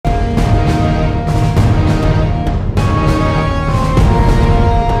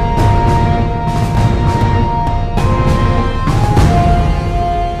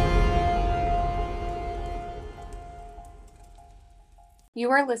You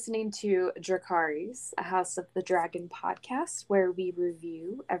are listening to Dracarys, a House of the Dragon podcast, where we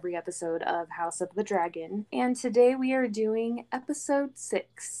review every episode of House of the Dragon. And today we are doing episode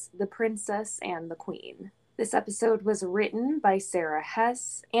 6, The Princess and the Queen. This episode was written by Sarah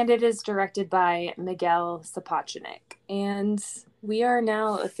Hess, and it is directed by Miguel Sapochnik. And we are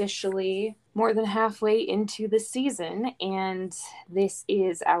now officially more than halfway into the season, and this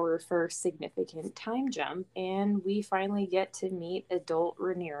is our first significant time jump, and we finally get to meet adult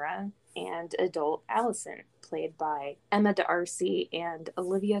Rhaenyra and adult Alicent, played by Emma D'Arcy and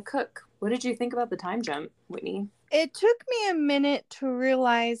Olivia Cooke. What did you think about the time jump, Whitney? It took me a minute to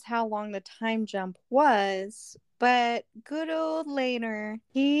realize how long the time jump was, but good old Laner,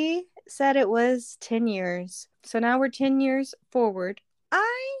 he said it was 10 years. So now we're 10 years forward.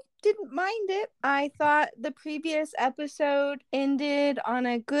 I didn't mind it. I thought the previous episode ended on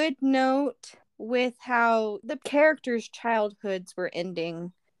a good note with how the characters' childhoods were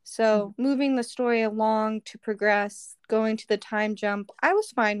ending. So moving the story along to progress, going to the time jump, I was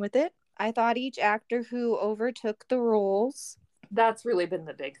fine with it. I thought each actor who overtook the roles. That's really been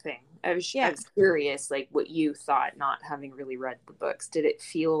the big thing. I was curious, like, what you thought, not having really read the books. Did it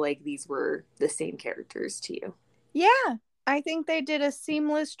feel like these were the same characters to you? Yeah, I think they did a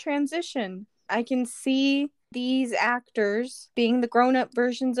seamless transition. I can see these actors being the grown-up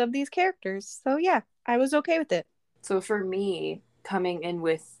versions of these characters. So yeah, I was okay with it. So for me, coming in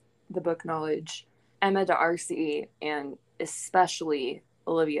with the book knowledge, Emma D'Arcy and especially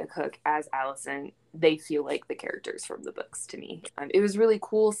Olivia Cooke as Alicent, they feel like the characters from the books to me. It was really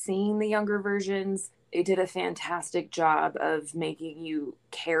cool seeing the younger versions. They did a fantastic job of making you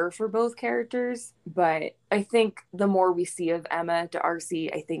care for both characters, but I think the more we see of Emma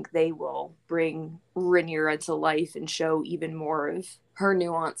D'Arcy, I think they will bring Rhaenyra to life and show even more of her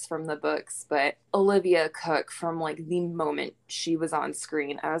nuance from the books. But Olivia Cooke, from like the moment she was on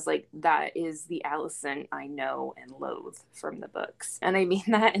screen, I was like, that is the Alicent I know and loathe from the books. And I mean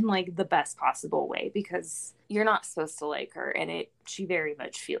that in like the best possible way, because you're not supposed to like her, and she very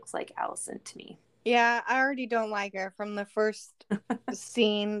much feels like Alicent to me. Yeah, I already don't like her from the first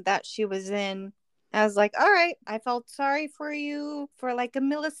scene that she was in. I was like, all right, I felt sorry for you for like a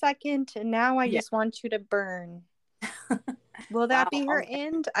millisecond, and now I just want you to burn. Will that be her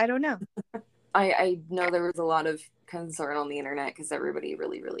end? I don't know. I know there was a lot of concern on the internet because everybody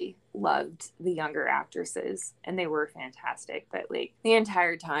really, really loved the younger actresses, and they were fantastic. But like the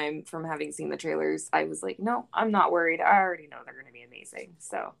entire time from having seen the trailers, I was like, no, I'm not worried. I already know they're going to be amazing.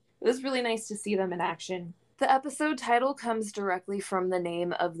 So it was really nice to see them in action. The episode title comes directly from the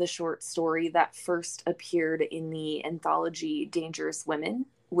name of the short story that first appeared in the anthology Dangerous Women,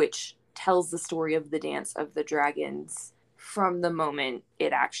 which tells the story of the Dance of the Dragons from the moment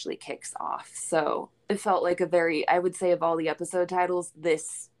it actually kicks off. So it felt like I would say of all the episode titles,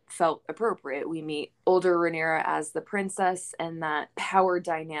 this felt appropriate. We meet older Rhaenyra as the princess, and that power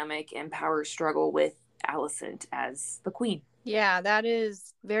dynamic and power struggle with Alicent as the queen. Yeah, that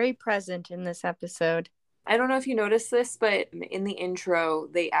is very present in this episode. I don't know if you noticed this, but in the intro,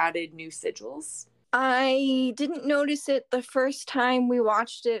 they added new sigils. I didn't notice it the first time we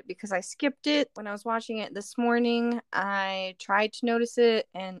watched it because I skipped it. When I was watching it this morning, I tried to notice it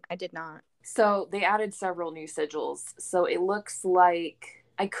and I did not. So they added several new sigils. So it looks like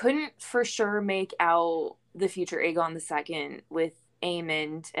I couldn't for sure make out the future Aegon II with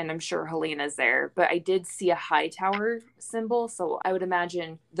Aemond, and I'm sure Helena's there, but I did see a high tower symbol, so I would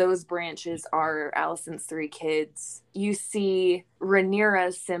imagine those branches are Alicent's 3 kids. You see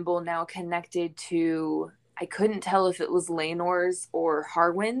Rhaenyra's symbol now connected to, I couldn't tell if it was Laenor's or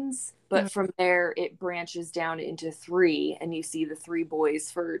Harwin's, but from there it branches down into 3, and you see the 3 boys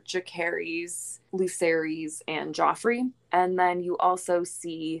for Jacaerys, Lucerys, and Joffrey. And then you also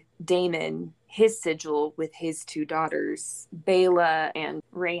see Daemon, his sigil with his 2 daughters, Baela and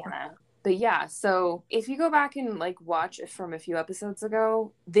Rhaena. But yeah, so if you go back and like watch from a few episodes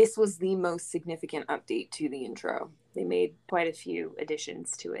ago, this was the most significant update to the intro. They made quite a few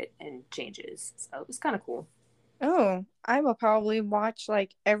additions to it and changes, so it was kind of cool. Oh, I will probably watch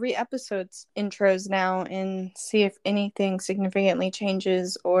like every episode's intros now and see if anything significantly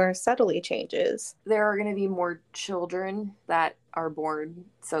changes or subtly changes. There are going to be more children that are born,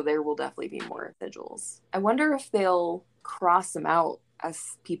 so there will definitely be more sigils. I wonder if they'll cross them out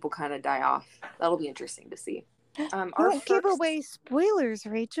as people kind of die off. That'll be interesting to see. Don't give away spoilers,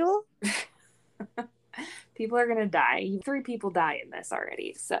 Rachel. People are going to die. 3 people die in this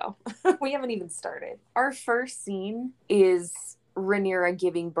already, so we haven't even started. Our first scene is Rhaenyra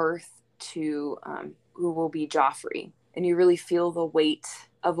giving birth to who will be Joffrey. and you really feel the weight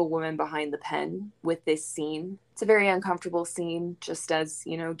of a woman behind the pen with this scene. It's a very uncomfortable scene, just as,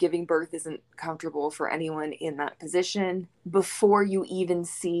 you know, giving birth isn't comfortable for anyone in that position. Before you even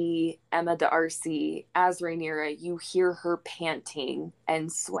see Emma D'Arcy as Rhaenyra, you hear her panting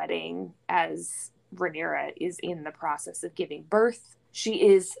and sweating as Rhaenyra is in the process of giving birth. She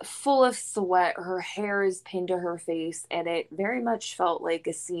is full of sweat, her hair is pinned to her face, and it very much felt like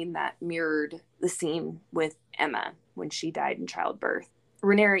a scene that mirrored the scene with Emma when she died in childbirth.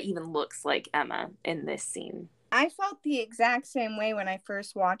 Rhaenyra even looks like Emma in this scene. I felt the exact same way when I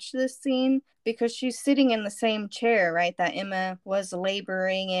first watched this scene because she's sitting in the same chair, right, that Emma was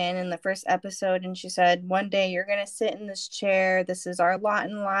laboring in the first episode. And she said, one day you're going to sit in this chair. This is our lot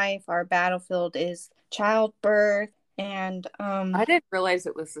in life. Our battlefield is childbirth. And I didn't realize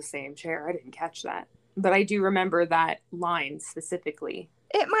it was the same chair. I didn't catch that. But I do remember that line specifically.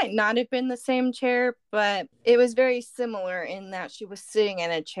 It might not have been the same chair, but it was very similar in that she was sitting in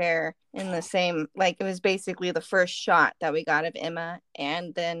a chair in the same, like it was basically the first shot that we got of Emma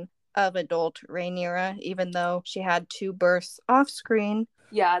and then of adult Rhaenyra, even though she had 2 births off screen.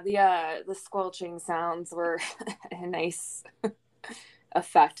 Yeah, the squelching sounds were a nice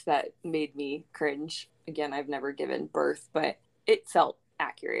effect that made me cringe. Again, I've never given birth, but it felt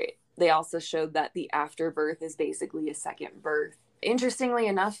accurate. They also showed that the afterbirth is basically a second birth. Interestingly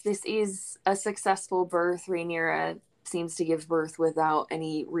enough, this is a successful birth. Rhaenyra seems to give birth without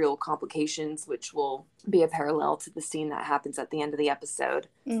any real complications, which will be a parallel to the scene that happens at the end of the episode.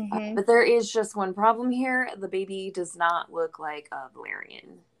 But there is just one problem here. The baby does not look like a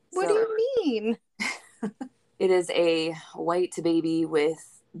Valerian. What do you mean? It is a white baby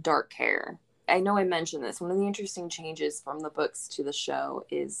with dark hair. I know I mentioned this. One of the interesting changes from the books to the show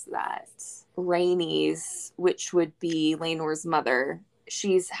is that Rhaenys, which would be Laenor's mother,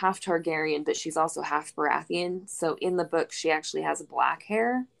 she's half Targaryen, but she's also half Baratheon. So in the book, she actually has black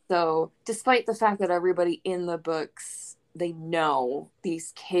hair. So despite the fact that everybody in the books, they know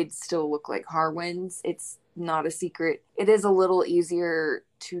these kids still look like Harwins, it's not a secret. It is a little easier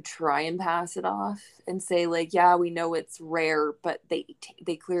to try and pass it off and say, like, yeah, we know it's rare, but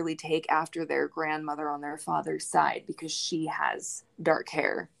they clearly take after their grandmother on their father's side because she has dark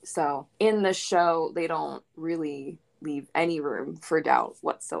hair. So in the show, they don't really leave any room for doubt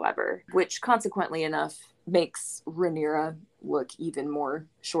whatsoever, which consequently enough makes Rhaenyra look even more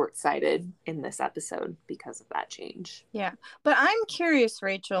short-sighted in this episode because of that change. Yeah, but I'm curious,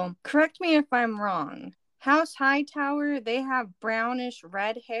 Rachel, correct me if I'm wrong. House Hightower, they have brownish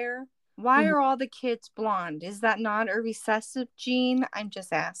red hair. Why are all the kids blonde? Is that not a recessive gene? I'm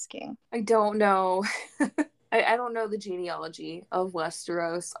just asking. I don't know. I don't know the genealogy of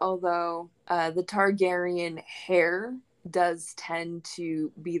Westeros, although the Targaryen hair does tend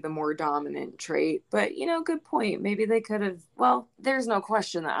to be the more dominant trait. But, you know, good point. Maybe they could have, well, there's no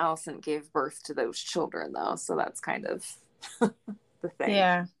question that Alicent gave birth to those children, though. So that's kind of the thing.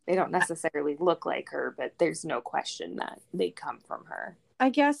 Yeah. They don't necessarily look like her, but there's no question that they come from her. I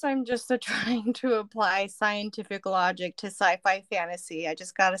guess I'm just trying to apply scientific logic to sci-fi fantasy. I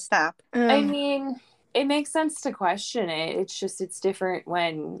just gotta stop. I mean, it makes sense to question it. It's just, it's different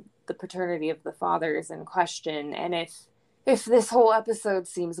when the paternity of the father is in question. And if this whole episode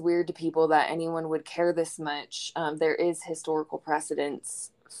seems weird to people that anyone would care this much, there is historical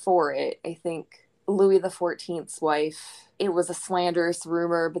precedence for it. I think Louis XIV's wife, it was a slanderous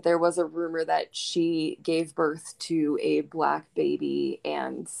rumor, but there was a rumor that she gave birth to a black baby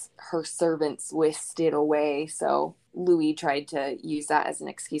and her servants whisked it away. So Louis tried to use that as an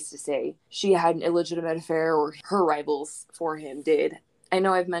excuse to say she had an illegitimate affair, or her rivals for him did. I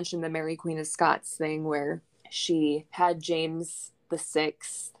know I've mentioned the Mary Queen of Scots thing where she had James VI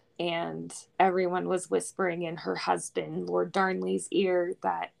and everyone was whispering in her husband, Lord Darnley's ear,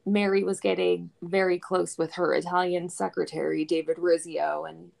 that Mary was getting very close with her Italian secretary, David Rizzio.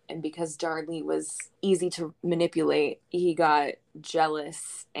 And because Darnley was easy to manipulate, he got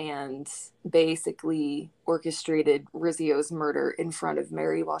jealous and basically orchestrated Rizzio's murder in front of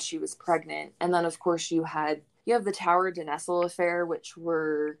Mary while she was pregnant. And then, of course, you have the Tower de Nesle affair, which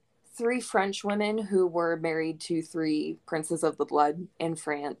were 3 French women who were married to 3 princes of the blood in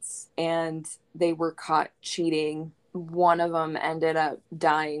France, and they were caught cheating. One of them ended up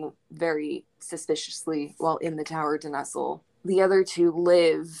dying very suspiciously while in the Tower de Nesle. The other 2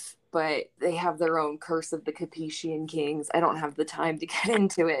 live, but they have their own curse of the Capetian kings. I don't have the time to get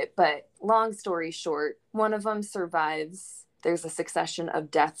into it, but long story short, one of them survives. There's a succession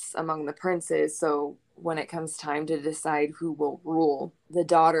of deaths among the princes, so when it comes time to decide who will rule, the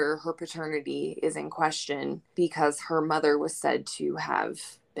daughter, her paternity is in question because her mother was said to have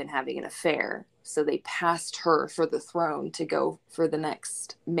been having an affair. So they passed her for the throne to go for the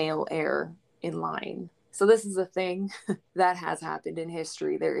next male heir in line. So this is a thing that has happened in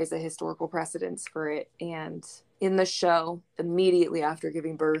history. There is a historical precedence for it. And in the show, immediately after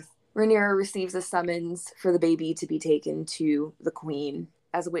giving birth, Rhaenyra receives a summons for the baby to be taken to the queen.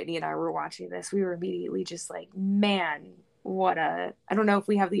 As Whitney and I were watching this, we were immediately just like, man, I don't know if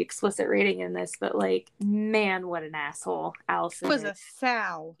we have the explicit rating in this, but like, man, what an asshole Allison It was is. a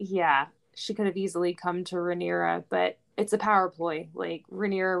sow. Yeah, she could have easily come to Rhaenyra, but it's a power ploy. Like,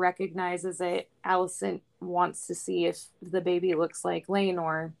 Rhaenyra recognizes it. Allison wants to see if the baby looks like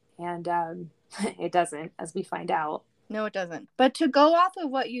Laenor, and it doesn't, as we find out. No, it doesn't. But to go off of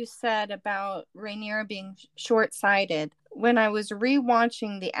what you said about Rhaenyra being short-sighted, when I was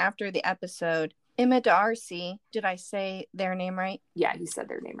rewatching after the episode, Emma Darcy, did I say their name right? Yeah, you said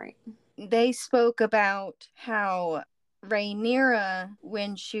their name right. They spoke about how Rhaenyra,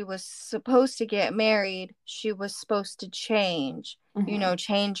 when she was supposed to get married, she was supposed to change,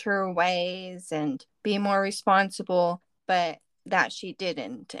 change her ways and be more responsible, but that she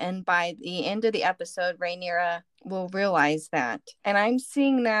didn't. And by the end of the episode, Rhaenyra will realize that. And I'm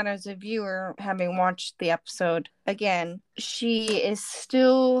seeing that as a viewer, having watched the episode again. She is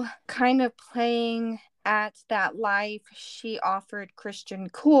still kind of playing at that life she offered Christian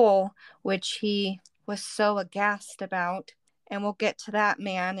Cole, which he was so aghast about. And we'll get to that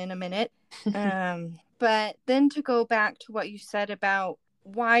man in a minute. But then to go back to what you said about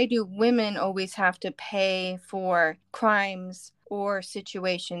why do women always have to pay for crimes or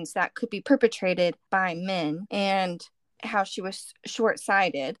situations that could be perpetrated by men, and how she was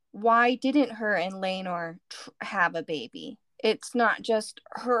short-sighted. Why didn't her and Laenor have a baby? It's not just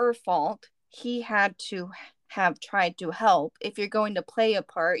her fault. He had to have tried to help. If you're going to play a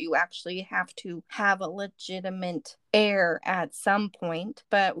part, you actually have to have a legitimate heir at some point.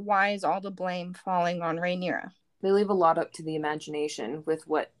 But why is all the blame falling on Rhaenyra? They leave a lot up to the imagination with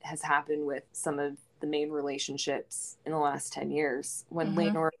what has happened with some of the main relationships in the last 10 years. When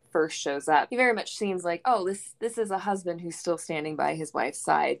Laenor first shows up, he very much seems like, oh, this is a husband who's still standing by his wife's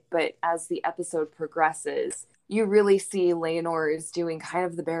side. But as the episode progresses, you really see Laenor is doing kind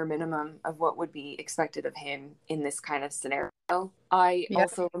of the bare minimum of what would be expected of him in this kind of scenario. I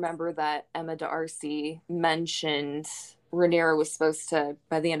also remember that Emma D'Arcy mentioned Rhaenyra was supposed to,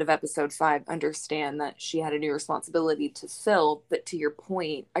 by the end of episode 5, understand that she had a new responsibility to fill. But to your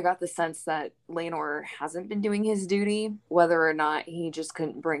point, I got the sense that Laenor hasn't been doing his duty, whether or not he just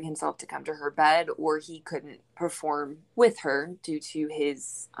couldn't bring himself to come to her bed or he couldn't perform with her due to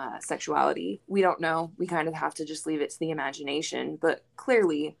his sexuality. We don't know. We kind of have to just leave it to the imagination. But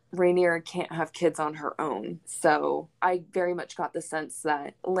clearly, Rhaenyra can't have kids on her own. So I very much got the sense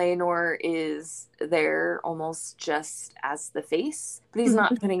that Laenor is there almost just as the face, but he's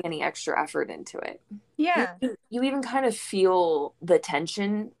not putting any extra effort into it. Yeah. You even kind of feel the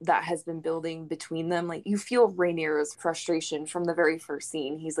tension that has been building between them. Like, you feel Rhaenyra's frustration from the very first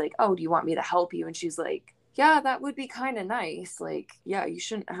scene. He's like, oh, do you want me to help you? And she's like, yeah, that would be kind of nice. Like, yeah, you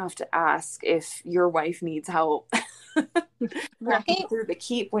shouldn't have to ask if your wife needs help. Walking through the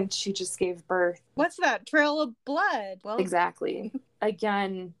keep when she just gave birth. What's that? Trail of blood. Well, exactly.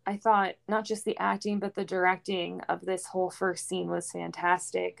 Again, I thought not just the acting, but the directing of this whole first scene was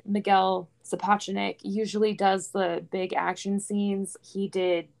fantastic. Miguel Sapochnik usually does the big action scenes. He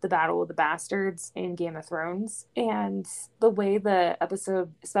did the Battle with the Bastards in Game of Thrones. And the way the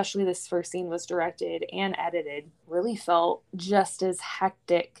episode, especially this first scene, was directed and edited really felt just as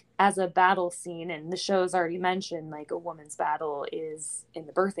hectic as a battle scene. And the show's already mentioned, like, a woman's battle is in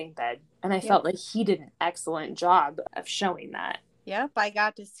the birthing bed. And I felt like he did an excellent job of showing that. Yep, I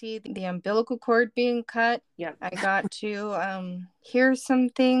got to see the umbilical cord being cut. Yep. I got to hear some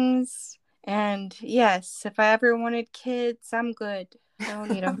things. And yes, if I ever wanted kids, I'm good. I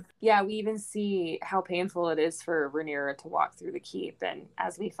don't need them. Yeah, we even see how painful it is for Rhaenyra to walk through the keep. And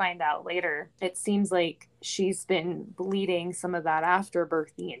as we find out later, it seems like she's been bleeding some of that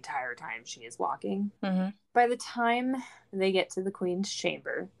afterbirth the entire time she is walking. By the time they get to the Queen's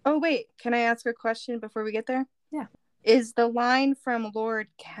chamber. Oh, wait. Can I ask a question before we get there? Yeah. Is the line from Lord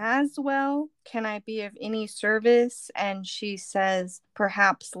Caswell, can I be of any service? And she says,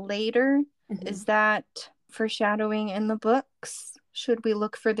 perhaps later. Is that foreshadowing in the books? Should we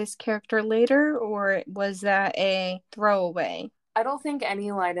look for this character later, or was that a throwaway? I don't think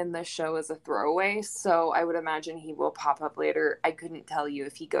any line in this show is a throwaway, so I would imagine he will pop up later. I couldn't tell you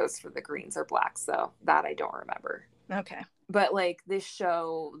if he goes for the greens or blacks, though. That I don't remember. Okay. But, like, this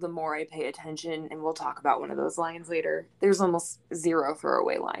show, the more I pay attention, and we'll talk about one of those lines later, there's almost zero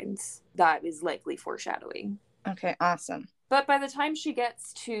throwaway lines. That is likely foreshadowing. Okay, awesome. But by the time she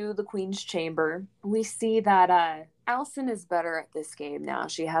gets to the Queen's chamber, we see that Allison is better at this game now.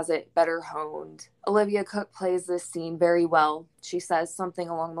 She has it better honed. Olivia Cooke plays this scene very well. She says something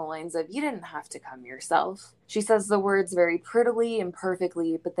along the lines of, "You didn't have to come yourself." She says the words very prettily and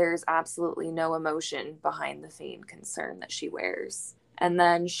perfectly, but there's absolutely no emotion behind the feigned concern that she wears. And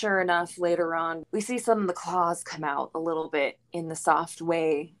then, sure enough, later on, we see some of the claws come out a little bit in the soft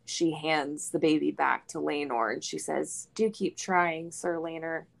way she hands the baby back to Laenor. And she says, "Do keep trying, Sir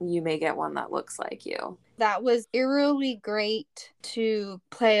Laenor. You may get one that looks like you." That was eerily great to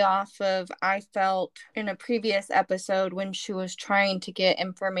play off of, I felt, in a previous episode when she was trying to get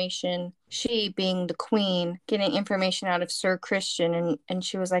information, she being the queen, getting information out of Sir Christian. And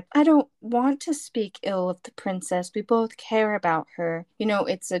she was like, "I don't want to speak ill of the princess. We both care about her." You know,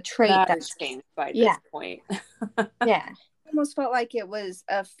 it's a trait That that's has changed by yeah, this point. yeah. Almost felt like it was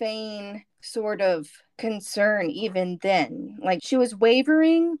a feign sort of concern even then. Like she was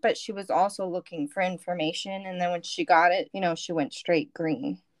wavering, but she was also looking for information. And then when she got it, she went straight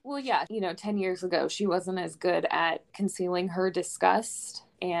green. Well, yeah, 10 years ago, she wasn't as good at concealing her disgust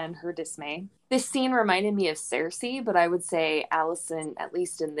and her dismay. This scene reminded me of Cersei, but I would say Allison, at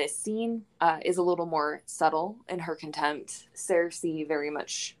least in this scene, is a little more subtle in her contempt. Cersei very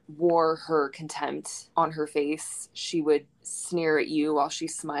much wore her contempt on her face. She would sneer at you while she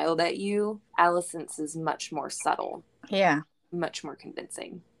smiled at you. Allison's is much more subtle. Yeah. Much more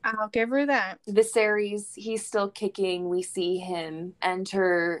convincing. I'll give her that. Viserys, he's still kicking. We see him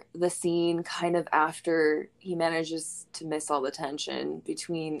enter the scene kind of after he manages to miss all the tension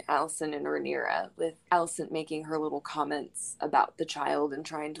between Alicent and Rhaenyra, with Alicent making her little comments about the child and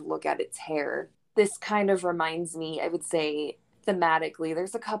trying to look at its hair. This kind of reminds me, I would say, thematically,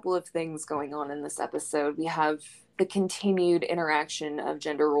 there's a couple of things going on in this episode. We have the continued interaction of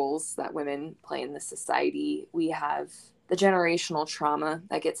gender roles that women play in this society. We have the generational trauma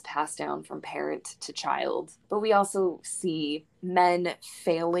that gets passed down from parent to child. But we also see men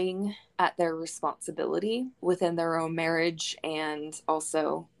failing at their responsibility within their own marriage and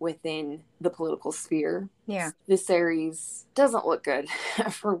also within the political sphere. Yeah. Viserys doesn't look good.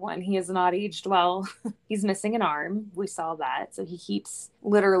 For one, he has not aged well. He's missing an arm. We saw that. So he keeps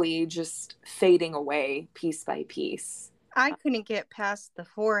literally just fading away piece by piece. I couldn't get past the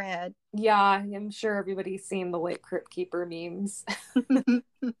forehead. Yeah, I'm sure everybody's seen the late Crypt Keeper memes.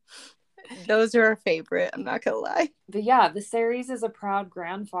 Those are our favorite, I'm not gonna lie. But yeah, Viserys is a proud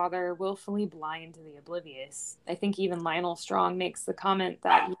grandfather, willfully blind to the oblivious. I think even Lionel Strong makes the comment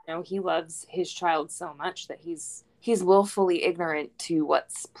that, he loves his child so much that he's willfully ignorant to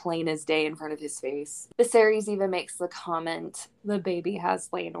what's plain as day in front of his face. Viserys even makes the comment, the baby has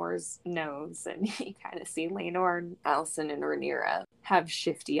Laenor's nose, and you kind of see Laenor and Alicent and Rhaenyra have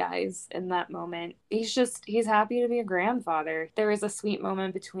shifty eyes in that moment. He's happy to be a grandfather. There is a sweet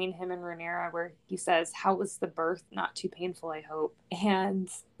moment between him and Rhaenyra where he says, "How was the birth? Not too painful, I hope." And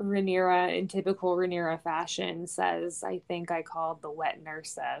Rhaenyra, in typical Rhaenyra fashion, says, "I think I called the wet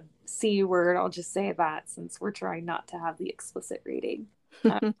nurse a C word." I'll just say that since we're trying not to have the explicit rating.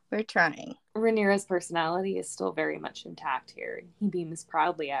 We're trying. Rhaenyra's personality is still very much intact here. He beams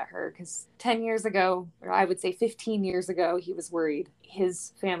proudly at her because 10 years ago, or I would say 15 years ago, he was worried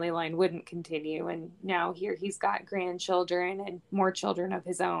his family line wouldn't continue. And now here he's got grandchildren and more children of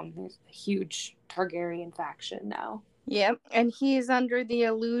his own. There's a huge Targaryen faction now. Yep, and he's under the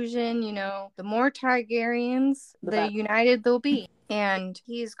illusion, the more Targaryens, the united they'll be. And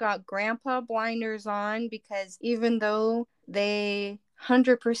he's got grandpa blinders on because even though they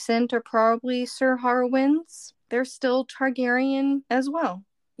 100% are probably Sir Harwins, they're still Targaryen as well.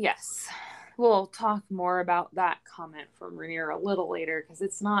 Yes. We'll talk more about that comment from Rhaenyra a little later because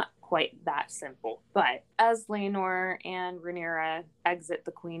it's not quite that simple. But as Laenor and Rhaenyra exit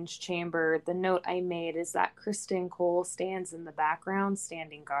the Queen's chamber, the note I made is that Criston Cole stands in the background,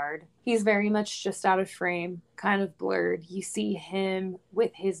 standing guard. He's very much just out of frame, kind of blurred. You see him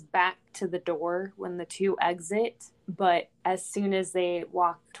with his back to the door when the two exit, but as soon as they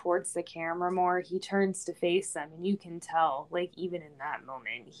walk towards the camera more, he turns to face them, and you can tell, even in that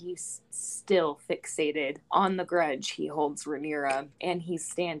moment, he's still fixated on the grudge he holds Rhaenyra, and he's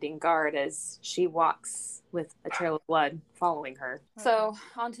standing guard as she walks with a trail of blood following her. So,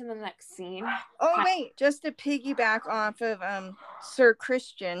 on to the next scene. Oh, wait, just to piggyback off of Sir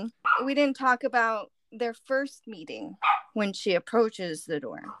Christian, we didn't talk about their first meeting when she approaches the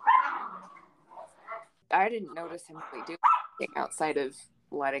door. I didn't notice him really do anything outside of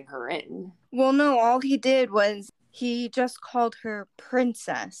letting her in. Well, no, all he did was He just called her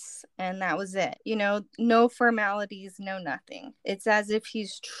princess, and that was it. No formalities, no nothing. It's as if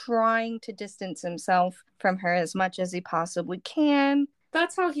he's trying to distance himself from her as much as he possibly can.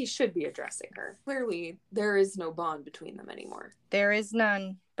 That's how he should be addressing her. Clearly, there is no bond between them anymore. There is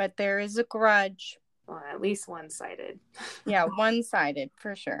none, but there is a grudge. Well, at least one-sided. Yeah, one-sided,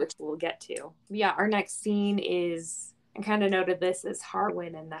 for sure. Which we'll get to. Yeah, our next scene is, I kind of noted this as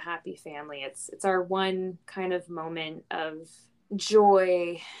Harwin and the happy family. It's our one kind of moment of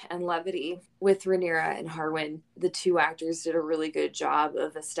joy and levity with Rhaenyra and Harwin. The two actors did a really good job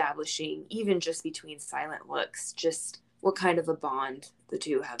of establishing, even just between silent looks, just what kind of a bond the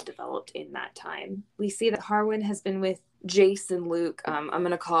two have developed in that time. We see that Harwin has been with Jace and Luke. I'm going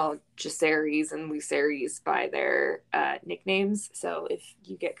to call Jacaerys and Lucerys by their nicknames. So if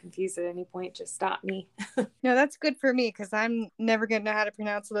you get confused at any point, just stop me. No, that's good for me because I'm never going to know how to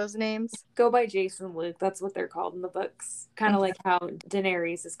pronounce those names. Go by Jace and Luke. That's what they're called in the books. Kind of like how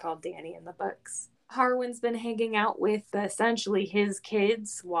Daenerys is called Dany in the books. Harwin's been hanging out with essentially his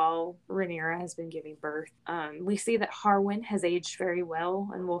kids while Rhaenyra has been giving birth. We see that Harwin has aged very well,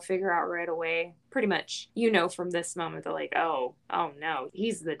 and we'll figure out right away, pretty much, from this moment, they're like, oh no,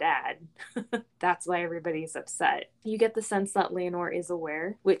 he's the dad. That's why everybody's upset. You get the sense that Laenor is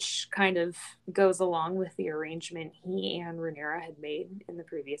aware, which kind of goes along with the arrangement he and Rhaenyra had made in the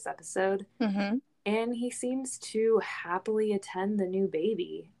previous episode. Mm-hmm. And he seems to happily attend the new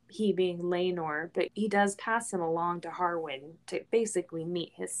baby, he being Laenor, but he does pass him along to Harwin to basically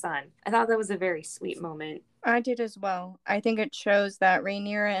meet his son. I thought that was a very sweet moment. I did as well. I think it shows that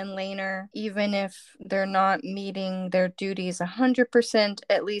Rhaenyra and Laenor, even if they're not meeting their duties 100%,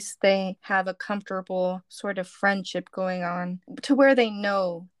 at least they have a comfortable sort of friendship going on to where they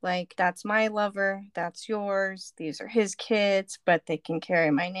know, like, that's my lover, that's yours, these are his kids, but they can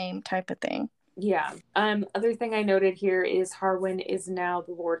carry my name type of thing. Yeah. Other thing I noted here is Harwin is now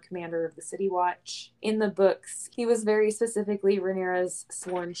the Lord Commander of the City Watch. In the books, he was very specifically Rhaenyra's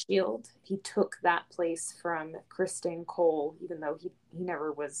sworn shield. He took that place from Criston Cole, even though he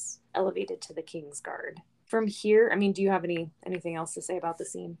never was elevated to the King's Guard. From here, do you have anything else to say about the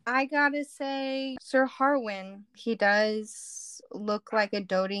scene? I gotta say, Sir Harwin, he does look like a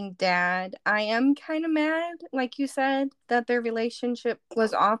doting dad. I am kind of mad, like you said, that their relationship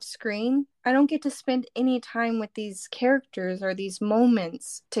was off screen. I don't get to spend any time with these characters or these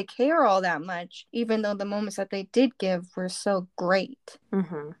moments to care all that much, even though the moments that they did give were so great.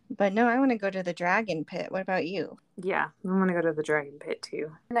 Mm-hmm. But no, I want to go to the dragon pit. What about you? Yeah, I want to go to the dragon pit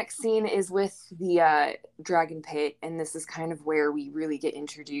too. Next scene is with the dragon pit, and this is kind of where we really get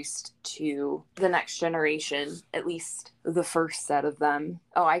introduced to the next generation, at least the first set of them.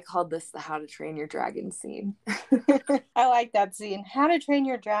 Oh, I called this the How to Train Your Dragon scene. I like that scene. How to Train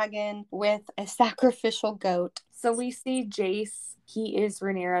Your Dragon with a sacrificial goat. So we see Jace. He is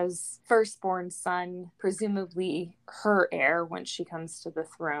Rhaenyra's firstborn son, presumably her heir when she comes to the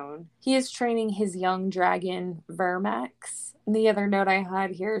throne. He is training his young dragon, Vermax. And the other note I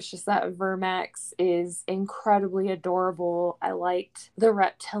had here is just that Vermax is incredibly adorable. I liked the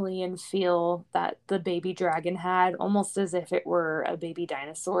reptilian feel that the baby dragon had, almost as if it were a baby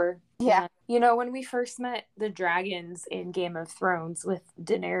dinosaur. Yeah. When we first met the dragons in Game of Thrones with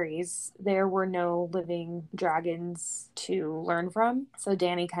Daenerys, there were no living dragons to learn from. So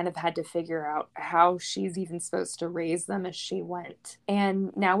Dany kind of had to figure out how she's even supposed to raise them as she went.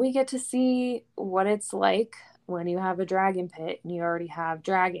 And now we get to see what it's like when you have a dragon pit and you already have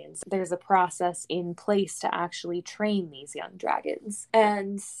dragons. There's a process in place to actually train these young dragons.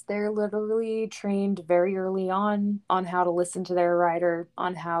 And they're literally trained very early on how to listen to their rider,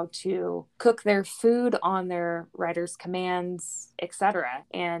 on how to cook their food on their rider's commands, etc.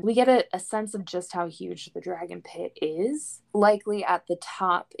 And we get a sense of just how huge the dragon pit is. Likely at the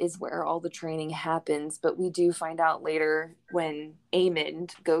top is where all the training happens, but we do find out later when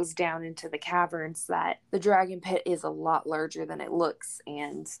Aemond goes down into the caverns that the dragon pit is a lot larger than it looks,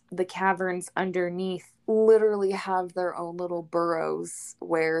 and the caverns underneath literally have their own little burrows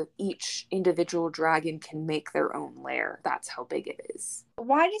where each individual dragon can make their own lair. That's how big it is.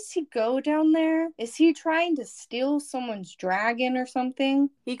 Why does he go down there? Is he trying to steal someone's dragon or something?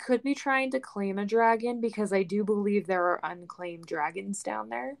 He could be trying to claim a dragon, because I do believe there are unclaimed dragons down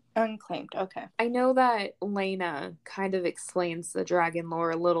there. Unclaimed, okay. I know that Lena kind of explains the dragon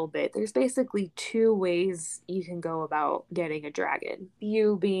lore a little bit. There's basically two ways you can go about getting a dragon.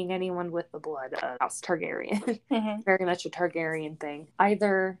 You being anyone with the blood of House Targaryen Targaryen. Mhm. Very much a Targaryen thing.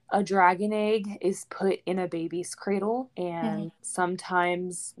 Either a dragon egg is put in a baby's cradle, Mhm. and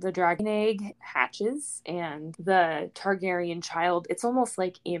sometimes the dragon egg hatches, and the Targaryen child, it's almost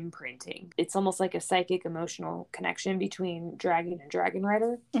like imprinting. It's almost like a psychic emotional connection between dragon and dragon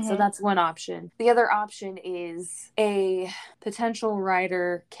rider. So Mhm. that's one option. The other option is a potential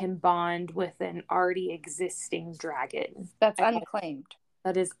rider can bond with an already existing dragon. That's unclaimed.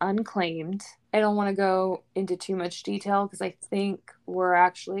 That is unclaimed. I don't want to go into too much detail because I think we're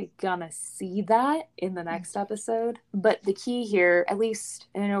actually gonna see that in the next episode. But the key here, at least,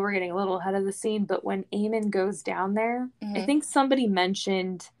 and I know we're getting a little ahead of the scene, but when Aemon goes down there, I think somebody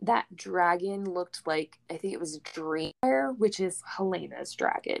mentioned that dragon looked like, I think it was Dreamfire, which is Helena's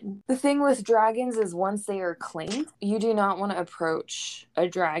dragon. The thing with dragons is once they are claimed, you do not want to approach a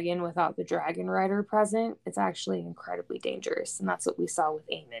dragon without the dragon rider present. It's actually incredibly dangerous, and that's what we saw with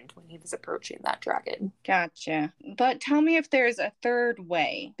Aemon when he was approaching that dragon. Gotcha. But tell me if there's a third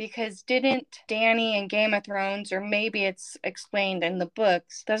way, because didn't Dany in Game of Thrones, or maybe it's explained in the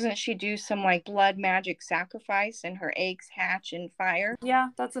books, doesn't she do some like blood magic sacrifice and her eggs hatch in fire? Yeah,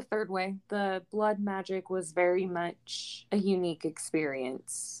 that's a third way. The blood magic was very much a unique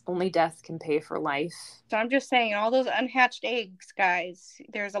experience. Only death can pay for life. So I'm just saying, all those unhatched eggs, guys,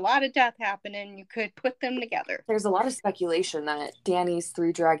 there's a lot of death happening. You could put them together. There's a lot of speculation that Dany's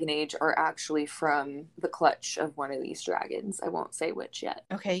 3 dragon age are actually from the clutch of one of these dragons. I won't say which yet.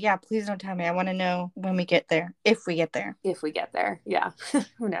 Okay, yeah, please don't tell me. I want to know when we get there, if we get there. If we get there, yeah.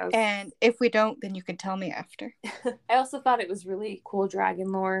 Who knows? And if we don't, then you can tell me after. I also thought it was really cool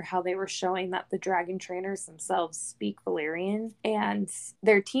dragon lore how they were showing that the dragon trainers themselves speak Valyrian, and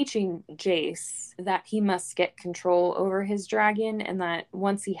they're teaching Jace that he must get control over his dragon, and that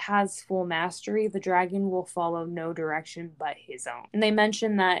once he has full mastery, the dragon will follow no direction but his own. And they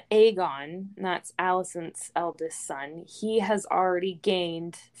mention that Aegon, that's Alicent's eldest son, he has already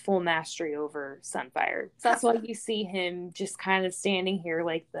gained full mastery over Sunfire. So that's why you see him just kind of standing here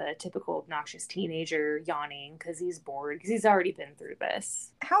like the typical obnoxious teenager, yawning because he's bored, because he's already been through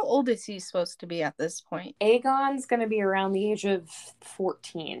this. How old is he supposed to be at this point? Aegon's going to be around the age of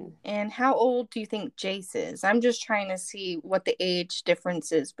 14. And how old do you think Jace is? I'm just trying to see what the age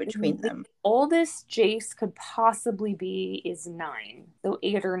difference is between them. Oldest Jace could possibly be is 9, so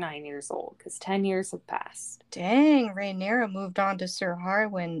 8 or 9 years old, because 10 years have passed. Dang, Rhaenyra moved on to Sir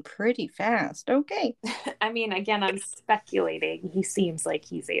Harwin pretty fast. Okay. I mean, again, I'm speculating. He seems like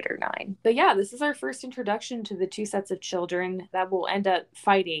he's 8 or 9. But yeah, this is our first introduction to the 2 sets of children that will end up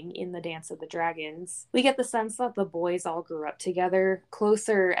fighting in the Dance of the Dragons. We get the sense that the boys all grew up together,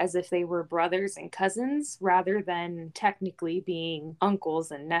 closer as if they were brothers and cousins, rather than technically being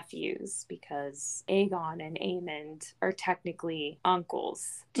uncles and nephews, because Aegon and Aemond are technically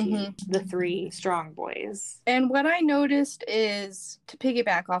uncles to the 3 strong boys. And what I noticed is, to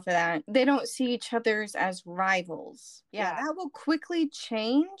piggyback off of that, they don't see each other's as rivals. Yeah, that will quickly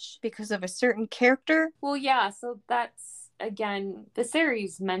change because of a certain character. Well, yeah, so that's, again, the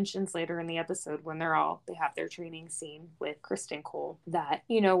series mentions later in the episode when they have their training scene with Kristen Cole that,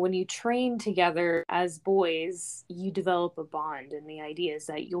 when you train together as boys, you develop a bond. And the idea is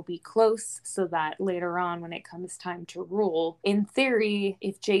that you'll be close so that later on, when it comes time to rule, in theory,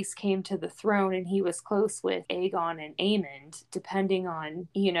 if Jace came to the throne and he was close with Aegon and Aemond, depending on,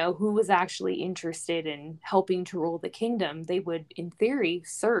 who was actually interested in helping to rule the kingdom, they would, in theory,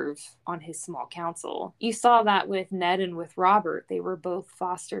 serve on his small council. You saw that with Ned and with Robert. They were both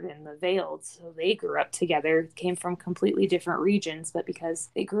fostered in the Veiled, so they grew up together, came from completely different regions, but because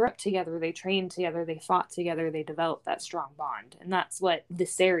they grew up together, they trained together, they fought together, they developed that strong bond. And that's what the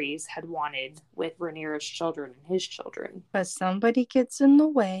series had wanted with Rhaenyra's children and his children. But somebody gets in the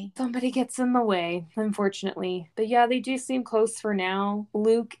way. Somebody gets in the way, unfortunately. But yeah, they do seem close for now.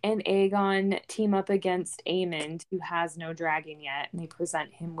 Luke and Aegon team up against Aemond, who has no dragon yet, and they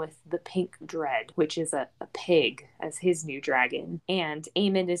present him with the Pink Dread, which is a pig, as his new dragon. And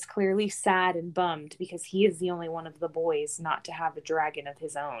Aemond is clearly sad and bummed because he is the only one of the boys not to have a dragon of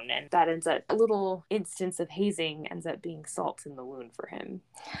his own. And that ends up, a little instance of hazing ends up being salt in the wound for him.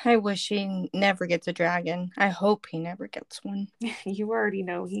 I wish he never gets a dragon. I hope he never gets one. You already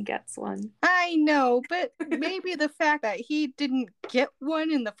know he gets one. I know, but maybe the fact that he didn't get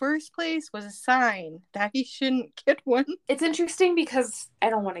one in the first place was a sign that he shouldn't get one. It's interesting because I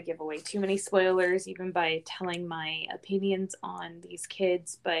don't want to give away too many spoilers, even by telling my opinions on these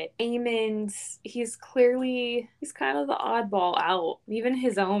kids, but Aemond, he's kind of the oddball out. Even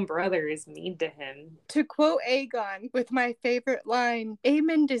his own brother is mean to him. To quote Aegon with my favorite line,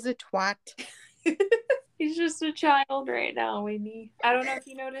 Aemond is a twat. He's just a child right now, Winnie. I don't know if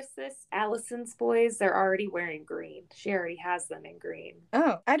you noticed this. Allison's boys, they're already wearing green. She already has them in green.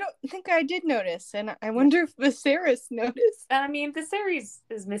 Oh, I don't think I did notice, and I wonder if Viserys noticed. I mean, Viserys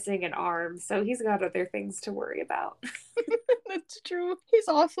is missing an arm, so he's got other things to worry about. That's true. He's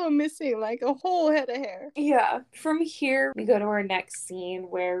also missing like a whole head of hair. Yeah. From here, we go to our next scene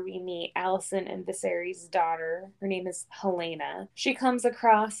where we meet Alicent and Viserys' daughter. Her name is Helena. She comes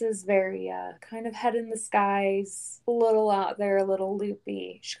across as very kind of head in the skies, a little out there, a little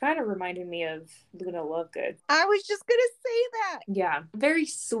loopy. She kind of reminded me of Luna Lovegood. I was just gonna say that. Yeah, very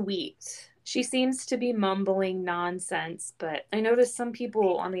sweet. She seems to be mumbling nonsense, but I noticed some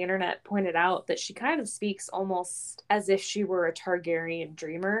people on the internet pointed out that she kind of speaks almost as if she were a Targaryen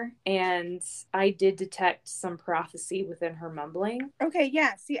dreamer, and I did detect some prophecy within her mumbling. Okay,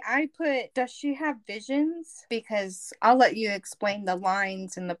 yeah. See, I put, does she have visions? Because I'll let you explain the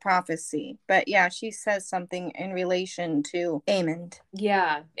lines in the prophecy. But yeah, she says something in relation to Aemond.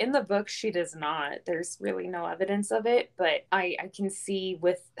 Yeah, in the book she does not. There's really no evidence of it, but I can see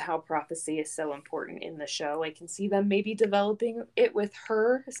with how prophecy is so important in the show, I can see them maybe developing it with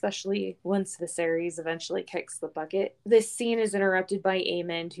her, especially once Viserys eventually kicks the bucket. This scene is interrupted by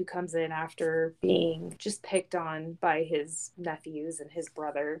Aemond, who comes in after being just picked on by his nephews and his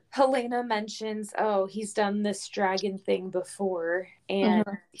brother. Helena mentions, oh, he's done this dragon thing before, and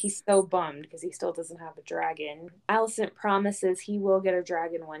he's so bummed because he still doesn't have a dragon. Alicent promises he will get a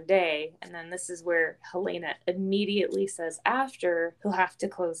dragon one day, and then this is where Helena immediately says after he'll have to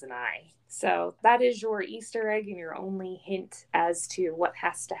close an eye. So that is your Easter egg and your only hint as to what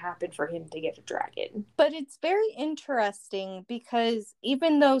has to happen for him to get a dragon. But it's very interesting because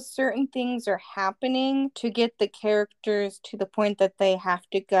even though certain things are happening to get the characters to the point that they have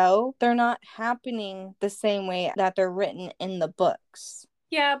to go, they're not happening the same way that they're written in the books.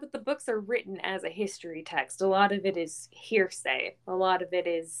 Yeah, but the books are written as a history text. A lot of it is hearsay. A lot of it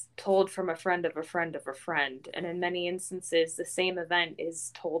is told from a friend of a friend of a friend. And in many instances, the same event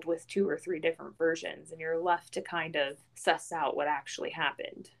is told with 2 or 3 different versions, and you're left to kind of suss out what actually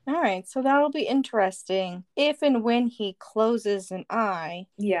happened. All right, so that'll be interesting if and when he closes an eye.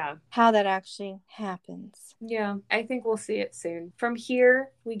 Yeah. How that actually happens. Yeah, I think we'll see it soon. From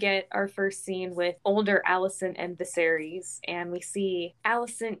here, we get our first scene with older Alicent and Viserys, and we see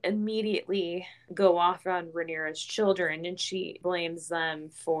Alicent immediately go off on Rhaenyra's children, and she blames them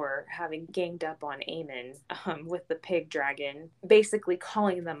for having ganged up on Aemon with the pig dragon, basically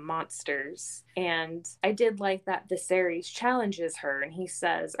calling them monsters. And I did like that Viserys challenges her, and he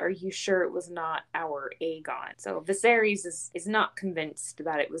says, "Are you sure it was not our Aegon?" So Viserys is not convinced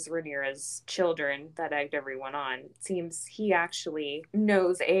that it was Rhaenyra's children that egged everyone on. It seems he actually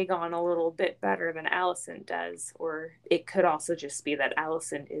knows Aegon a little bit better than Alicent does, or it could also just be that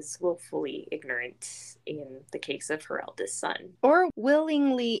Alicent is willfully ignorant in the case of her eldest son. Or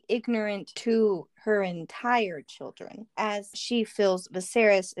willingly ignorant to her entire children, as she feels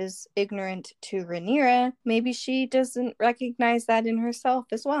Viserys is ignorant to Rhaenyra. Maybe she doesn't recognize that in herself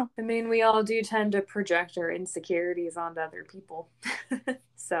as well. I mean, we all do tend to project our insecurities onto other people.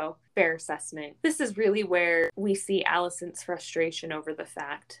 So, fair assessment. This is really where we see Alicent's frustration over the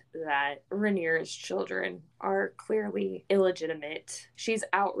fact that Rhaenyra's children are clearly illegitimate. She's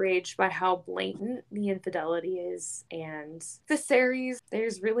outraged by how blatant the infidelity is, and Viserys,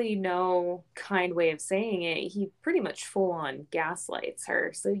 there's really no kind way of saying it. He pretty much full on gaslights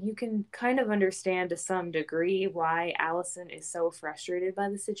her. So you can kind of understand to some degree why Alicent is so frustrated by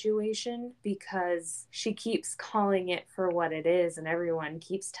the situation, because she keeps calling it for what it is, and everyone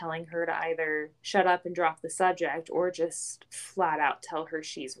keeps telling her to either shut up and drop the subject or just flat out tell her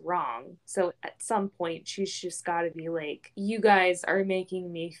she's wrong. So at some point, she's just got to be like, you guys are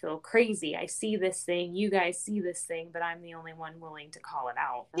making me feel crazy. I see this thing, you guys see this thing, but I'm the only one willing to call it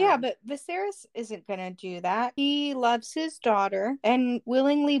out. Yeah, but Viserys isn't going to do that. He loves his daughter, and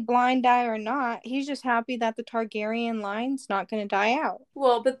willingly, blind eye or not, he's just happy that the Targaryen line's not going to die out.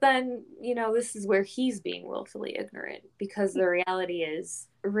 Well, but then, this is where he's being willfully ignorant, because the reality is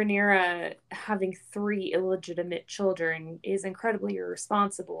Rhaenyra having 3 illegitimate children is incredibly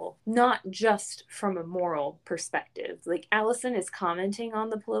irresponsible, not just from a moral perspective. Like, Alicent is commenting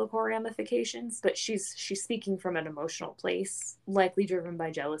on the political ramifications, but she's speaking from an emotional place, likely driven by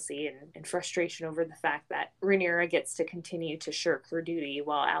jealousy and frustration over the fact that Rhaenyra gets to continue to shirk her duty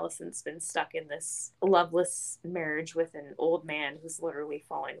while Alicent's been stuck in this loveless marriage with an old man who's literally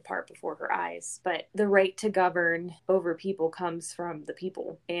falling apart before her eyes. But the right to govern over people comes from the people.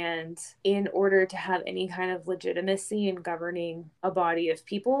 rule. And in order to have any kind of legitimacy in governing a body of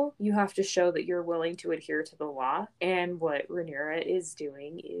people, you have to show that you're willing to adhere to the law. And what Rhaenyra is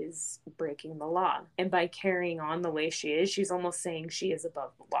doing is breaking the law. And by carrying on the way she is, she's almost saying she is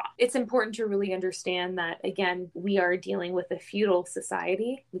above the law. It's important to really understand that, again, we are dealing with a feudal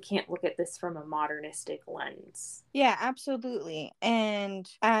society. We can't look at this from a modernistic lens. Yeah, absolutely. And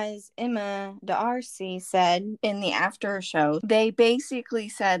as Emma D'Arcy said in the after show, they basically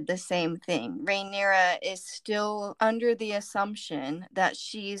said the same thing. Rhaenyra is still under the assumption that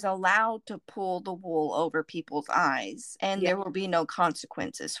she's allowed to pull the wool over people's eyes and there will be no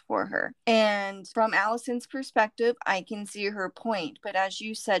consequences for her. And from Alicent's perspective, I can see her point. But as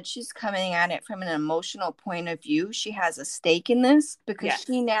you said, she's coming at it from an emotional point of view. She has a stake in this because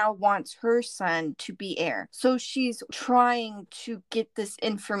she now wants her son to be heir. So she's trying to get this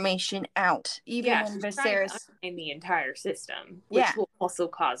information out, even when She's trying to Viserys undermine the entire system, which will also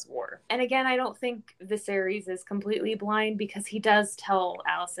cause war. And again, I don't think Viserys is completely blind, because he does tell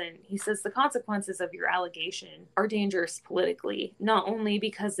Alicent, he says the consequences of your allegation are dangerous politically, not only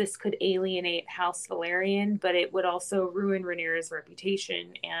because this could alienate House Valerian, but it would also ruin Rhaenyra's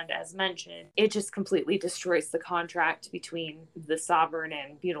reputation. And as mentioned, it just completely destroys the contract between the sovereign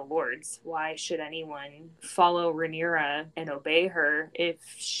and feudal lords. Why should anyone follow Rhaenyra and obey her if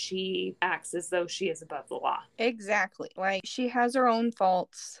she acts as though she is above the law? Exactly. Like, she has her own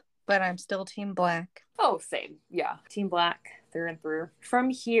faults, but I'm still Team Black. Oh, same. Yeah. Team Black through and through. From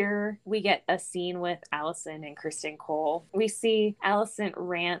here, we get a scene with Alicent and Criston Cole. We see Alicent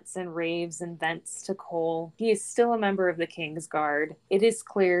rants and raves and vents to Cole. He is still a member of the King's Guard. It is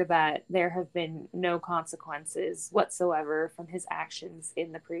clear that there have been no consequences whatsoever from his actions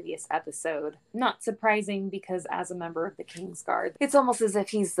in the previous episode. Not surprising, because as a member of the King's Guard, it's almost as if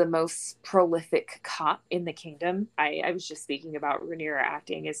he's the most prolific cop in the kingdom. I was just speaking about Rhaenyra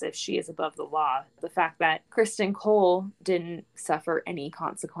acting as if she is above the law. The fact that Criston Cole didn't suffer any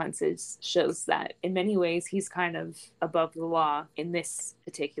consequences shows that in many ways he's kind of above the law in this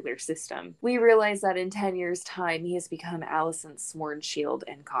particular system. We realize that in 10 years' time he has become Alicent's sworn shield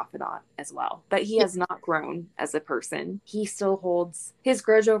and confidant as well. But he has not grown as a person. He still holds his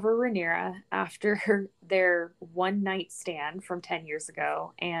grudge over Rhaenyra after their one night stand from 10 years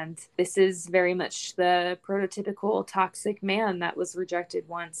ago. And this is very much the prototypical toxic man that was rejected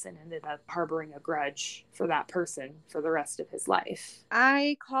once and ended up harboring a grudge for that person for the rest of his life.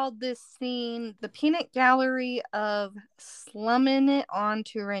 I called this scene the peanut gallery of slumming it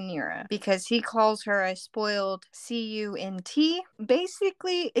onto Rhaenyra, because he calls her a spoiled cunt.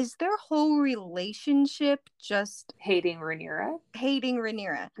 Basically, is their whole relationship just hating Rhaenyra? Hating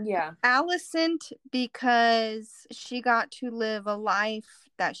Rhaenyra. Yeah. Alicent, because she got to live a life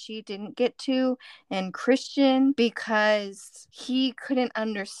that she didn't get to, and Criston, because he couldn't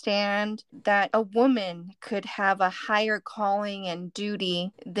understand that a woman could have a higher calling and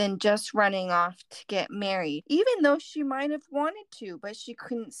duty than just running off to get married, even though she might have wanted to, but she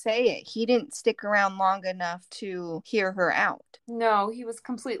couldn't say it. He didn't stick around long enough to hear her out. No, he was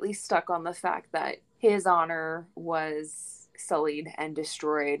completely stuck on the fact that his honor was sullied and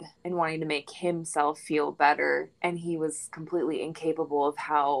destroyed, and wanting to make himself feel better, and he was completely incapable of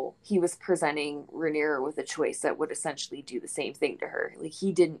how he was presenting Rhaenyra with a choice that would essentially do the same thing to her. Like,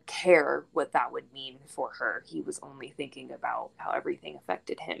 he didn't care what that would mean for her. He was only thinking about how everything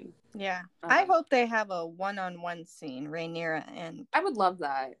affected him. Yeah. I hope they have a one-on-one scene, Rhaenyra and I would love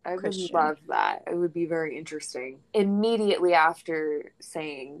that. I Criston. would love that. It would be very interesting. Immediately after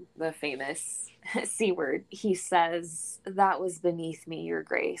saying the famous C word, he says, "That was beneath me, Your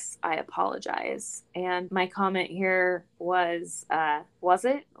Grace. I apologize." And my comment here was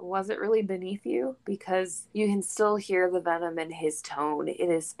it? Was it really beneath you? Because you can still hear the venom in his tone. It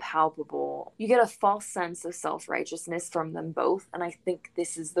is palpable. You get a false sense of self-righteousness from them both, and I think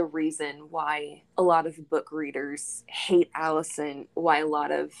this is the reason why a lot of book readers hate Alicent, why a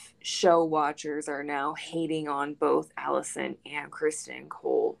lot of show watchers are now hating on both Alicent and Criston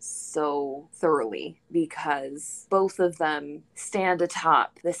Cole so thoroughly, because both of them stand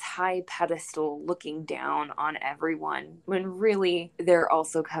atop this high pedestal looking down on everyone, when really they're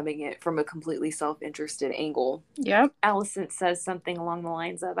also coming it from a completely self-interested angle. Yep. Alicent says something along the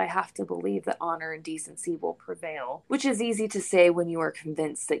lines of, "I have to believe that honor and decency will prevail," which is easy to say when you are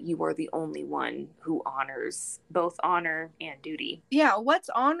convinced that you are the only one who honors both honor and duty. Yeah, what's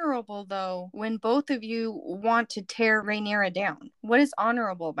honorable, though, when both of you want to tear Rhaenyra down? What is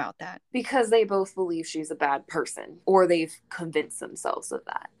honorable about that? Because they both believe she's a bad person, or they've convinced themselves of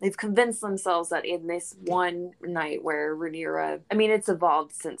that. They've convinced themselves that in this one night where where Rhaenyra, I mean, it's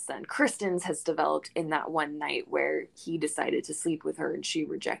evolved since then. Kristen's has developed in that one night where he decided to sleep with her and she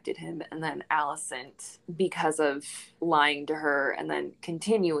rejected him. And then Alicent, because of lying to her and then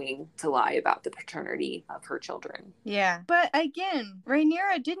continuing to lie about the paternity of her children. Yeah. But again,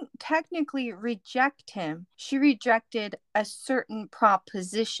 Rhaenyra didn't technically reject him. She rejected a certain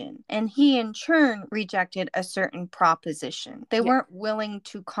proposition, and he in turn rejected a certain proposition. They weren't willing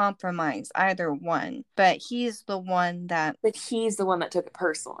to compromise either one, but he's the one that... But he's the one that took it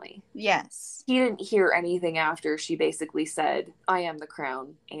personally. Yes. He didn't hear anything after she basically said, I am the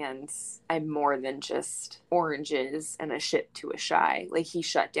crown and I'm more than just oranges and a ship to a shy. Like, he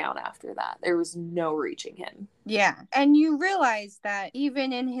shut down after that. There was no reaching him. Yeah. And you realize that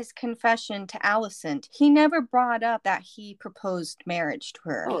even in his confession to Alicent, he never brought up that he proposed marriage to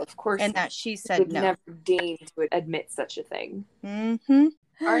her. Oh, of course. And that she said would no. Never deign to admit such a thing. Mm-hmm.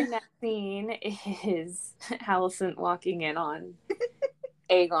 Our next scene is Alicent walking in on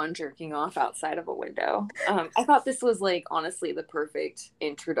Aegon jerking off outside of a window. I thought this was, like, honestly the perfect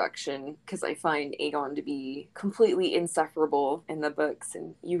introduction, because I find Aegon to be completely insufferable in the books,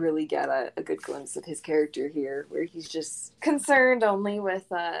 and you really get a good glimpse of his character here, where he's just concerned only with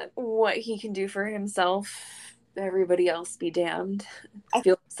what he can do for himself. Everybody else be damned. I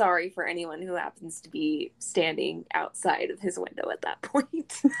feel sorry for anyone who happens to be standing outside of his window at that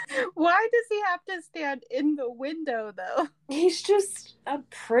point. Why does he have to stand in the window, though? He's just a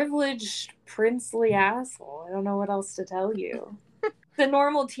privileged, princely asshole. I don't know what else to tell you. The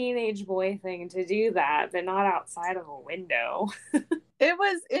normal teenage boy thing to do that, but not outside of a window. It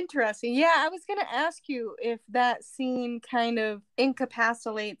was interesting. Yeah, I was going to ask you if that scene kind of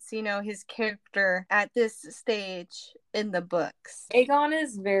encapsulates, his character at this stage in the books. Aegon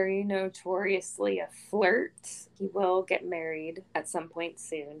is very notoriously a flirt. He will get married at some point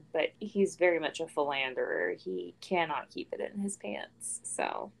soon, but he's very much a philanderer. He cannot keep it in his pants.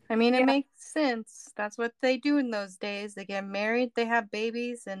 So, I mean, it makes sense. That's what they do in those days. They get married, they have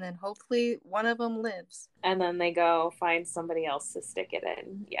babies, and then hopefully one of them lives. And then they go find somebody else to stick it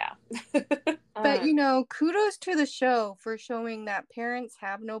in. Yeah. But, kudos to the show for showing that parents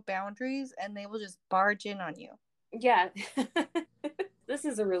have no boundaries and they will just barge in on you. Yeah. This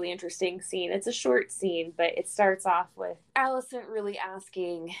is a really interesting scene. It's a short scene, but it starts off with Alicent really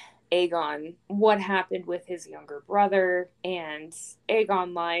asking Aegon what happened with his younger brother, and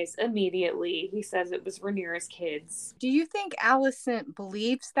Aegon lies immediately. He says it was Rhaenyra's kids. Do you think Alicent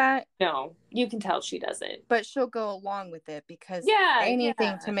believes that? No, you can tell she doesn't. But she'll go along with it because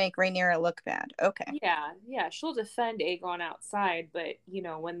anything to make Rhaenyra look bad. Okay. Yeah, she'll defend Aegon outside, but,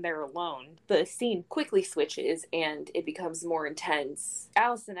 when they're alone, the scene quickly switches and it becomes more intense.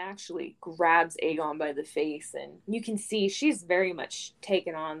 Alicent actually grabs Aegon by the face, and you can see she's very much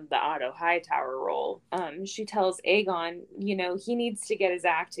taken on the Otto Hightower role. She tells Aegon, he needs to get his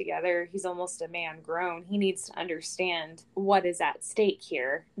act together. He's almost a man grown. He needs to understand what is at stake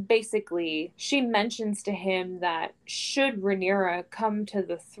here. Basically, she mentions to him that should Rhaenyra come to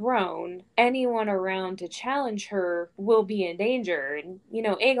the throne, anyone around to challenge her will be in danger. And,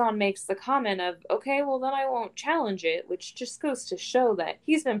 Aegon makes the comment of, okay, well then I won't challenge it, which just goes to show that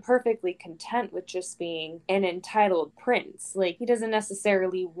he's been perfectly content with just being an entitled prince. Like, he doesn't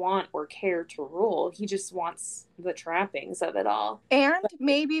necessarily want or care to rule. He just wants the trappings of it all. And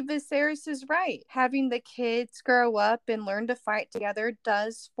maybe Viserys is right. Having the kids grow up and learn to fight together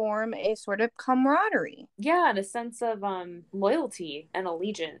does form a sort of camaraderie. Yeah, and a sense of loyalty and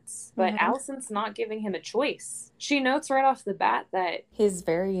allegiance. But Alicent's not giving him a choice. She notes right off the bat that his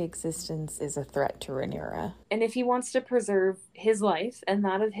very existence is a threat to Rhaenyra. And if he wants to preserve his life and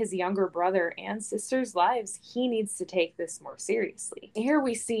that of his younger brother and sister's lives, he needs to take this more seriously. Here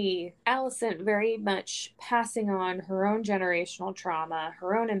we see Alicent very much passing on her own generational trauma,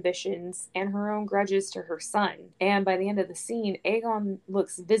 her own ambitions, and her own grudges to her son. And by the end of the scene, Aegon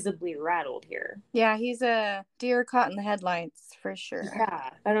looks visibly rattled here. Yeah, he's a deer caught in the headlights, for sure.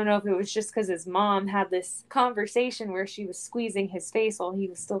 Yeah. I don't know if it was just because his mom had this conversation where she was squeezing his face while he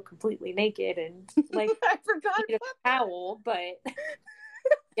was still completely naked and, like, I forgot a towel, but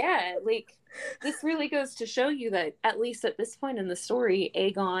yeah, like, this really goes to show you that, at least at this point in the story,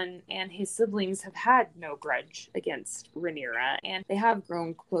 Aegon and his siblings have had no grudge against Rhaenyra, and they have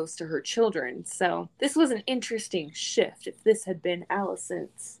grown close to her children. So this was an interesting shift. If this had been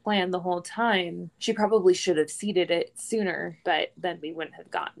Alicent's plan the whole time, she probably should have seeded it sooner, but then we wouldn't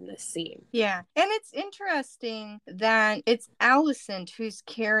have gotten this scene. Yeah, and it's interesting that it's Alicent who's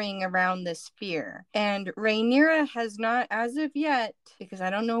carrying around this fear, and Rhaenyra has not, as of yet, because I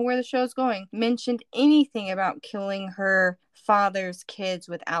don't know where the show's going, storyline mentioned anything about killing her father's kids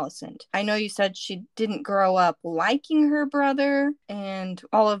with Alicent. I know you said she didn't grow up liking her brother and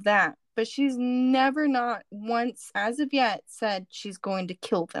all of that, but she's never, not once as of yet, said she's going to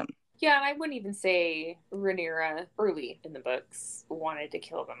kill them. Yeah, and I wouldn't even say Rhaenyra early in the books wanted to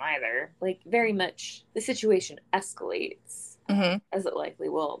kill them either. Like, very much the situation escalates. As it likely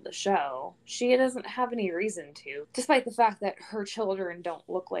will in the show. She doesn't have any reason to. Despite the fact that her children don't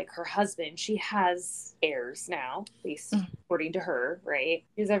look like her husband, she has heirs now, at least according to her, right?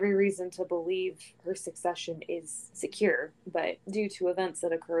 She has every reason to believe her succession is secure. But due to events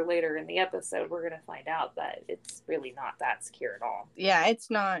that occur later in the episode, we're going to find out that it's really not that secure at all. Yeah, it's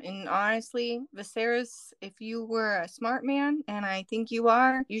not. And honestly, Viserys, if you were a smart man, and I think you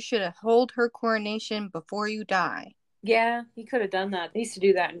are, you should have held her coronation before you die. Yeah, he could have done that. They used to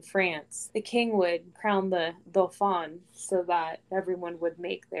do that in France. The king would crown the Dauphin so that everyone would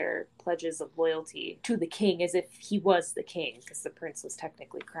make their pledges of loyalty to the king as if he was the king, because the prince was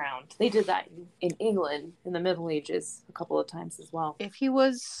technically crowned. They did that in England in the Middle Ages a couple of times as well. If he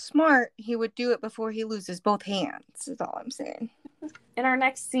was smart, he would do it before he loses both hands, is all I'm saying. In our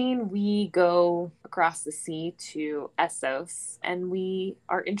next scene, we go across the sea to Essos, and we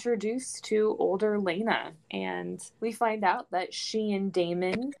are introduced to older Lena, and we find out that she and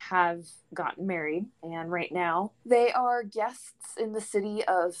Daemon have gotten married, and right now they are guests in the city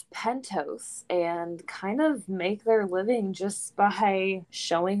of Pentos and kind of make their living just by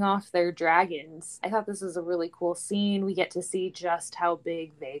showing off their dragons. I thought this was a really cool scene. We get to see just how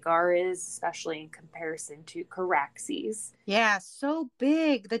big Vhagar is, especially in comparison to Caraxes. Yeah, so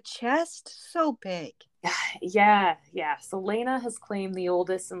big. The chest, so big. Yeah. So Lena has claimed the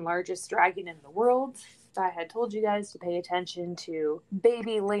oldest and largest dragon in the world. I had told you guys to pay attention to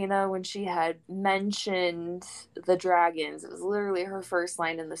baby Lena when she had mentioned the dragons. It was literally her first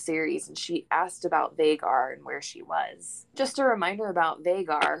line in the series, and she asked about Vhagar and where she was. Just a reminder about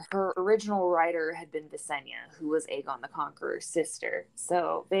Vhagar, her original writer had been Visenya, who was Aegon the Conqueror's sister.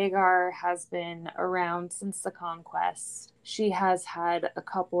 So Vhagar has been around since the conquest. She has had a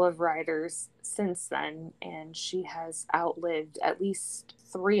couple of riders since then, and she has outlived at least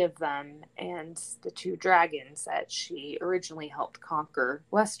 3 of them and the 2 dragons that she originally helped conquer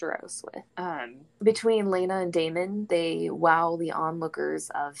Westeros with. Between Lena and Daemon, they wow the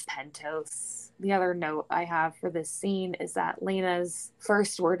onlookers of Pentos. The other note I have for this scene is that Lena's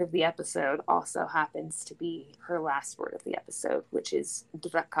first word of the episode also happens to be her last word of the episode, which is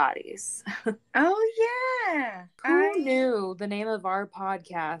Dracarys. Oh, yeah. Who knew the name of our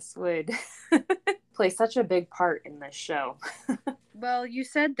podcast would play such a big part in this show? Well, you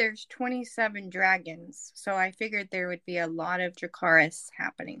said there's 27 dragons, so I figured there would be a lot of Dracarys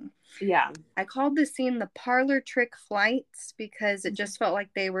happening. Yeah. I called the scene the parlor trick flights because it just felt like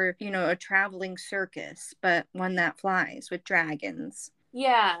they were, a traveling circus, but one that flies with dragons.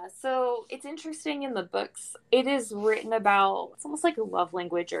 Yeah, so it's interesting in the books. It is written about, it's almost like a love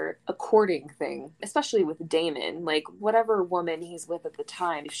language or a courting thing, especially with Daemon. Like, whatever woman he's with at the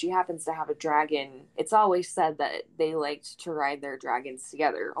time, if she happens to have a dragon, it's always said that they liked to ride their dragons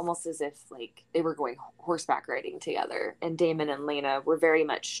together, almost as if, like, they were going horseback riding together. And Daemon and Lena were very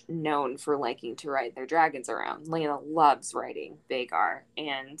much known for liking to ride their dragons around. Lena loves riding Vhagar.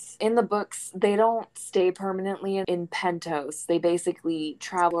 And in the books, they don't stay permanently in Pentos. They basically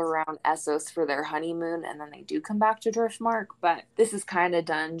travel around Essos for their honeymoon, and then they do come back to Driftmark. But this is kind of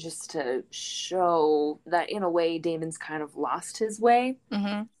done just to show that in a way Daemon's kind of lost his way.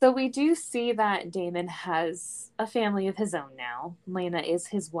 So we do see that Daemon has a family of his own now. Lena is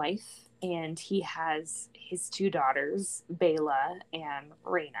his wife, and he has his 2 daughters, Baela and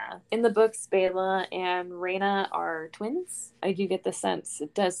Rhaena. In the books, Baela and Rhaena are twins. I do get the sense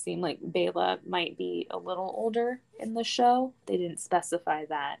it does seem like Baela might be a little older in the show. They didn't specify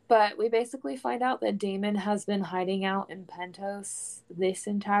that. But we basically find out that Daemon has been hiding out in Pentos this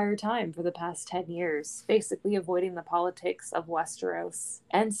entire time for the past 10 years, basically avoiding the politics of Westeros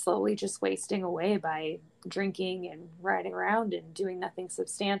and slowly just wasting away by drinking and riding around and doing nothing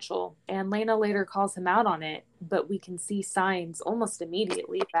substantial. And Lena later calls him out on it, but we can see signs almost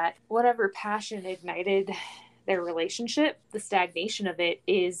immediately that whatever passion ignited their relationship, the stagnation of it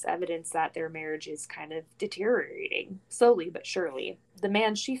is evidence that their marriage is kind of deteriorating, slowly but surely. The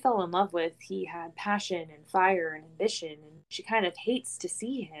man she fell in love with, he had passion and fire and ambition, and she kind of hates to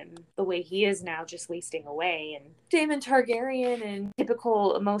see him the way he is now, just wasting away. And Daemon Targaryen, in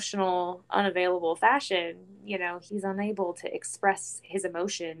typical emotional, unavailable fashion, he's unable to express his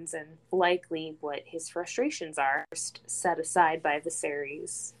emotions and likely what his frustrations are, set aside by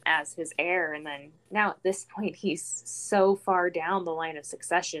Viserys as his heir. And then now at this point, he's so far down the line of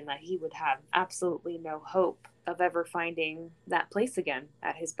succession that he would have absolutely no hope of ever finding that place again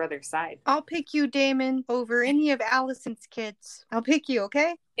at his brother's side. I'll pick you, Damon, over any of Alicent's kids. I'll pick you,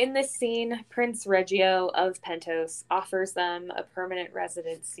 okay? In this scene, Prince Reggio of Pentos offers them a permanent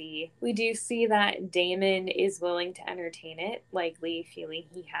residency. We do see that Daemon is willing to entertain it, likely feeling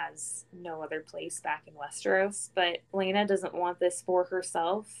he has no other place back in Westeros, but Laena doesn't want this for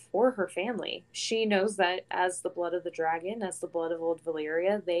herself or her family. She knows that as the blood of the dragon, as the blood of old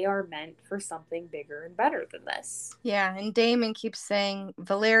Valyria, they are meant for something bigger and better than this. Yeah, and Daemon keeps saying,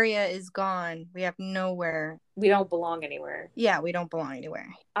 Valyria is gone. We have nowhere. We don't belong anywhere. Yeah, we don't belong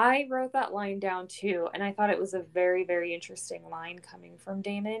anywhere. I wrote that line down too, and I thought it was a very, very interesting line coming from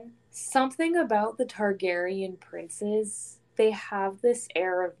Daemon. Something about the Targaryen princes, they have this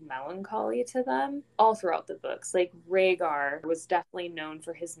air of melancholy to them all throughout the books. Like Rhaegar was definitely known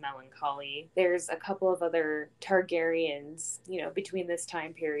for his melancholy. There's a couple of other Targaryens, between this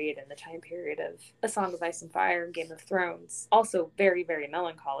time period and the time period of A Song of Ice and Fire and Game of Thrones, also very, very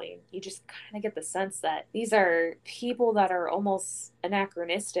melancholy. You just kind of get the sense that these are people that are almost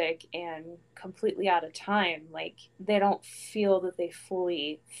anachronistic and completely out of time. Like they don't feel that they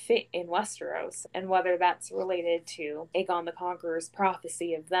fully fit in Westeros. And whether that's related to Aegon the Conqueror's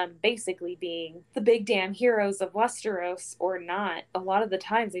prophecy of them basically being the big damn heroes of Westeros or not, a lot of the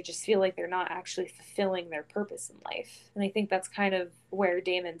times they just feel like they're not actually fulfilling their purpose in life. And I think that's kind of where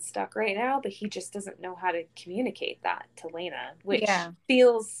Daemon's stuck right now, but he just doesn't know how to communicate that to Laena, which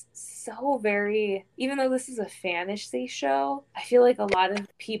feels so very, even though this is a fantasy show, I feel like a lot of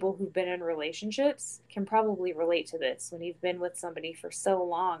people who've been in relationships can probably relate to this when you've been with somebody for so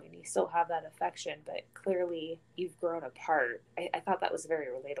long and you still have that affection, but clearly you've grown apart. I thought that was very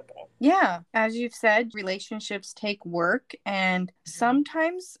relatable. Yeah, as you've said, relationships take work, and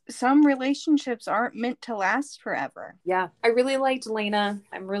sometimes some relationships aren't meant to last forever. Yeah, I really liked Laena.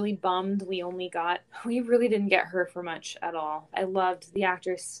 I'm really bummed we really didn't get her for much at all. I loved the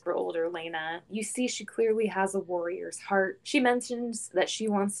actress for older Laena. You see she clearly has a warrior's heart. She mentions that she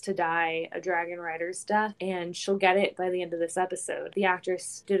wants to die a dragon rider's death, and she'll get it by the end of this episode. The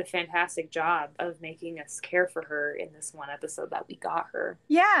actress did a fantastic job of making us care for her in this one episode that we got her.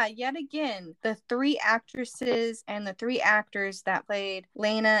 Yeah, yet again, the three actresses and the three actors that played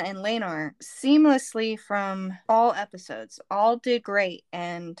Laena and Laenor seamlessly from all episodes, all did great.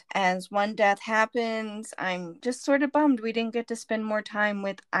 And as one death happens, I'm just sort of bummed we didn't get to spend more time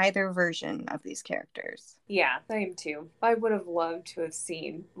with either version of these characters. Yeah, I am too. I would have loved to have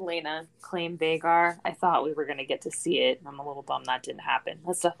seen Laena claim Vhagar. I thought we were going to get to see it, and I'm a little bummed that didn't happen.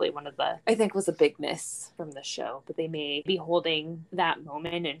 That's definitely one of I think was a big miss from the show, but they may be holding that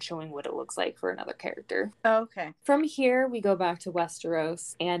moment and showing what it looks like for another character. Okay. From here, we go back to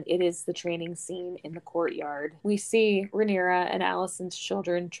Westeros, and it is the training scene in the courtyard. We see Rhaenyra and Alicent's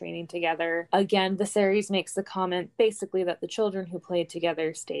children training together. Again, Viserys makes the comment basically that the children who played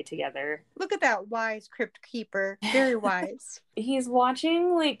together stay together. Look at that wise crypt keeper. Very wise. He's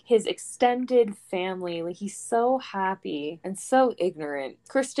watching like his extended family. Like he's so happy and so ignorant.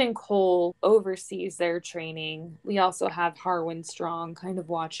 Kristen Cole oversees their training. We also have Harwin Strong kind of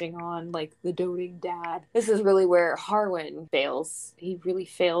watching on, like the doting dad. This is really where Harwin fails. He really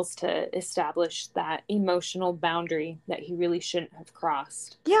fails to establish that emotional boundary that he really shouldn't have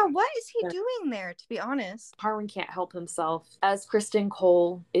crossed. Yeah, what is he doing there, to be honest? Harwin can't help himself. As Kristen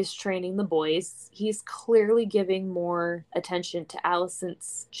Cole is training the boys, he's clearly giving more attention to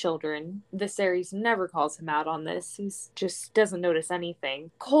Alicent's children. Viserys never calls him out on this. He just doesn't notice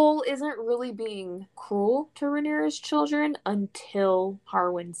anything. Cole isn't really being cruel to Rhaenyra's children until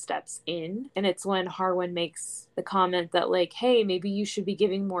Harwin steps in. And it's when Harwin makes the comment that like, hey, maybe you should be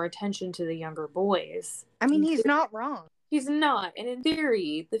giving more attention to the younger boys. I mean, he's not wrong. He's not. And in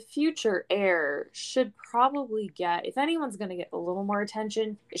theory, the future heir should probably get, if anyone's going to get a little more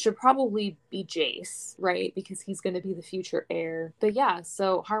attention, it should probably be Jace, right? Because he's going to be the future heir. But yeah,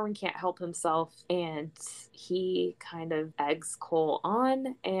 so Harwin can't help himself and he kind of eggs Cole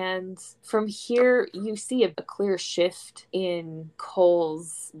on. And from here, you see a clear shift in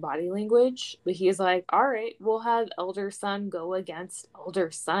Cole's body language. But he is like, all right, we'll have elder son go against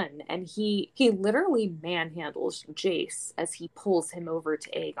elder son. And he literally manhandles Jace Jace as he pulls him over to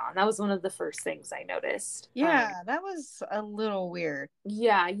Aegon. That was one of the first things I noticed. Yeah, that was a little weird.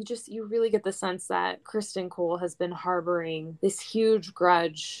 Yeah, you really get the sense that Kristen Cole has been harboring this huge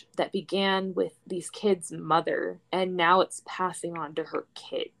grudge that began with these kids' mother, and now it's passing on to her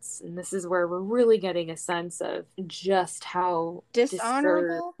kids. And this is where we're really getting a sense of just how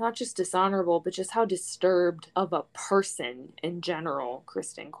dishonorable, not just dishonorable, but just how disturbed of a person in general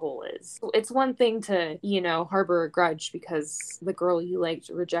Kristen Cole is. It's one thing to, harbor a grudge because the girl you liked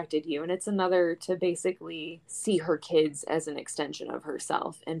rejected you, and it's another to basically see her kids as an extension of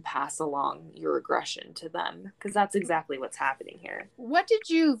herself and pass along your aggression to them, because that's exactly what's happening here. What did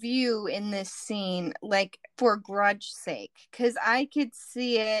you view in this scene, like, for grudge sake? Because I could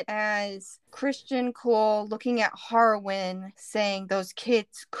see it as Christian Cole looking at Harwin saying those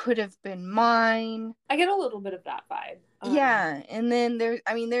kids could have been mine. I get a little bit of that vibe. Yeah, and then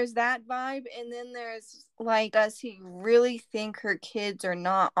there's that vibe, and then there's like, does he really think her kids are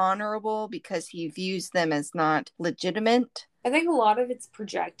not honorable because he views them as not legitimate? I think a lot of it's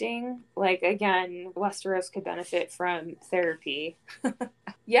projecting. Like, again, Westeros could benefit from therapy.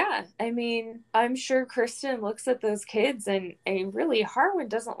 Yeah, I mean, I'm sure Kristen looks at those kids and really Harwin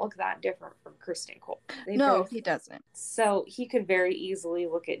doesn't look that different from Kristen Cole. No, he doesn't. So he could very easily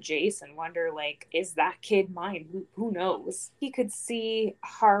look at Jace and wonder, like, is that kid mine? Who knows? He could see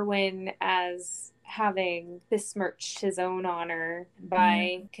Harwin as having besmirched his own honor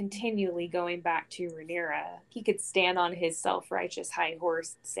by continually going back to Rhaenyra. He could stand on his self-righteous high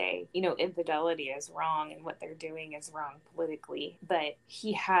horse and say, infidelity is wrong and what they're doing is wrong politically, but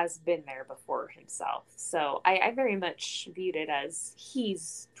he has been there before himself. So I very much viewed it as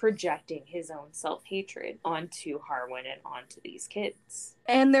he's projecting his own self-hatred onto Harwin and onto these kids.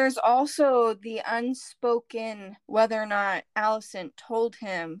 And there's also the unspoken whether or not Alicent told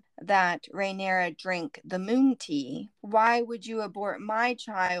him that Rhaenyra drank the moon tea. Why would you abort my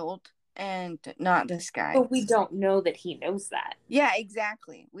child and not this guy? But we don't know that he knows that. Yeah,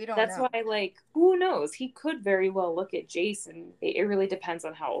 exactly. We don't know. That's why, who knows? He could very well look at Jace, and it really depends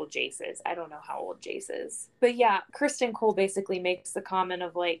on how old Jace is. I don't know how old Jace is. But yeah, Kristen Cole basically makes the comment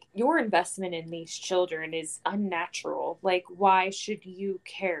of, your investment in these children is unnatural. Why should you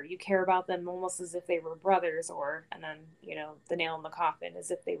care? You care about them almost as if they were brothers, and then, the nail in the coffin,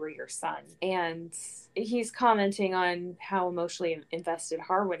 as if they were your son. And he's commenting on how emotionally invested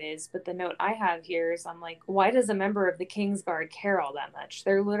Harwin is, but the note I have here is, I'm like, why does a member of the Kingsguard care all that much?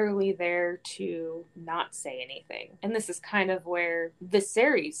 They're literally there to not say anything. And this is kind of where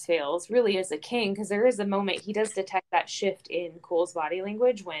Viserys fails, really, as a king, because there is a moment he does detect that shift in Cole's body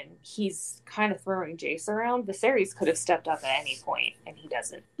language when he's kind of throwing Jace around. Viserys could have stepped up at any point, and he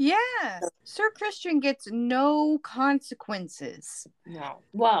doesn't. Yeah. Sir Christian gets no consequences. No.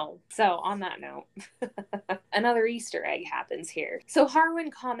 Well, so on that note, another Easter egg happens here. So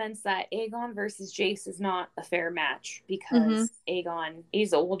Harwin comments that Aegon versus Jace is not a fair match because Aegon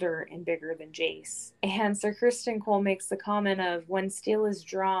is older and bigger than Jace. And Sir Kristen Cole makes the comment of, when steel is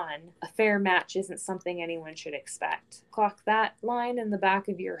drawn, a fair match isn't something anyone should expect. Clock that line in the back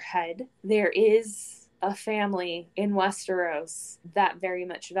of your head. There is a family in Westeros that very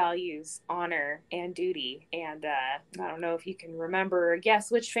much values honor and duty. And I don't know if you can remember or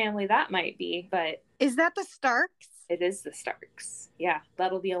guess which family that might be, but... Is that the Starks? It is the Starks. Yeah,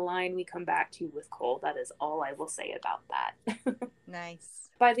 that'll be a line we come back to with Cole. That is all I will say about that. Nice.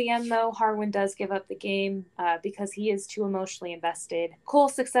 By the end, though, Harwin does give up the game because he is too emotionally invested. Cole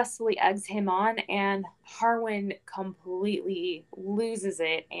successfully eggs him on, and Harwin completely loses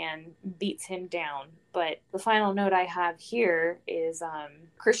it and beats him down. But the final note I have here is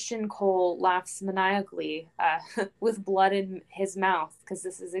Christian Cole laughs maniacally with blood in his mouth, because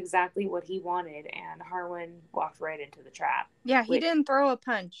this is exactly what he wanted, and Harwin walked right into the trap. Yeah, he didn't throw a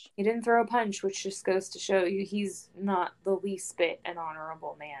punch. He didn't throw a punch, which just goes to show you he's not the least bit an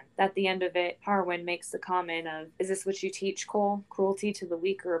honorable man. At the end of it, Harwin makes the comment of, is this what you teach, Cole? Cruelty to the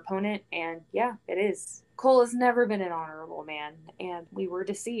weaker opponent? And yeah, it is. Cole has never been an honorable man, and we were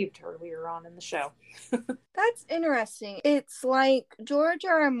deceived earlier on in the show. That's interesting. It's like George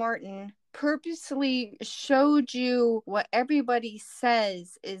R.R. Martin purposely showed you what everybody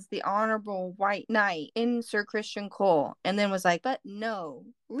says is the honorable white knight in Sir Christian Cole, and then was like, but no,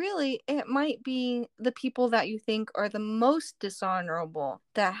 really, it might be the people that you think are the most dishonorable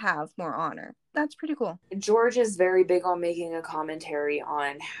that have more honor. That's pretty cool. George is very big on making a commentary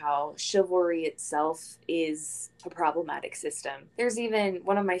on how chivalry itself is a problematic system. There's even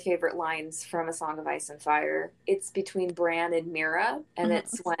one of my favorite lines from A Song of Ice and Fire. It's between Bran and Mira, and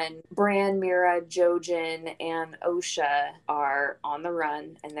it's when Bran, Mira, Jojen, and Osha are on the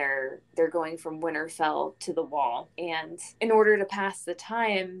run, and they're going from Winterfell to the Wall. And in order to pass the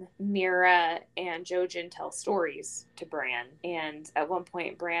time, Mira and Jojen tell stories to Bran. And at one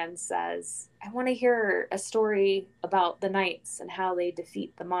point, Bran says, I want to hear a story about the knights and how they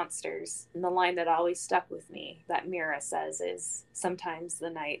defeat the monsters. And the line that always stuck with me that Mira says is, sometimes the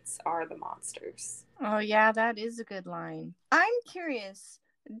knights are the monsters. Oh, yeah, that is a good line. I'm curious,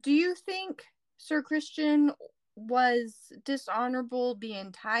 do you think Sir Christian was dishonorable the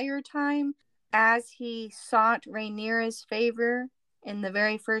entire time as he sought Rhaenyra's favor in the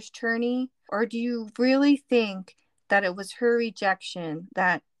very first tourney? Or do you really think that it was her rejection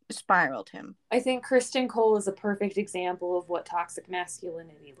that spiraled him? I think Kristen Cole is a perfect example of what toxic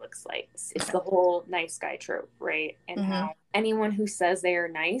masculinity looks like. It's the whole nice guy trope, right? And how anyone who says they are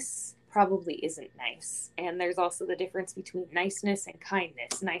nice probably isn't nice. And there's also the difference between niceness and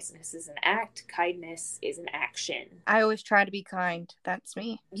kindness. Niceness is an act, kindness is an action. I always try to be kind. That's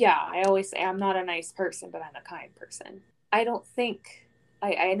me. Yeah, I always say I'm not a nice person, but I'm a kind person. I don't think,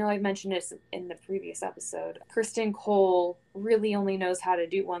 I know I mentioned this in the previous episode, Kristen Cole really only knows how to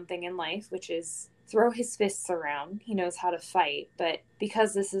do one thing in life, which is throw his fists around. He knows how to fight, but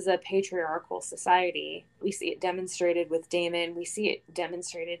because this is a patriarchal society, we see it demonstrated with Daemon, we see it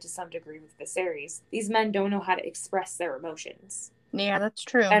demonstrated to some degree with Viserys. These men don't know how to express their emotions. Yeah, that's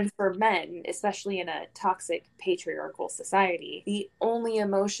true. And for men, especially in a toxic patriarchal society, the only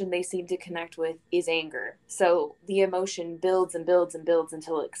emotion they seem to connect with is anger. So the emotion builds and builds and builds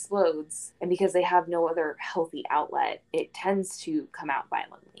until it explodes. And because they have no other healthy outlet, it tends to come out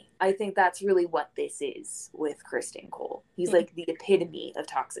violently. I think that's really what this is with Kristen Cole. He's like the epitome of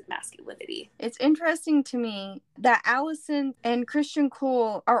toxic masculinity. It's interesting to me that Alicent and Kristen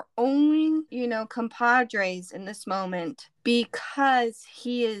Cole are only, compadres in this moment because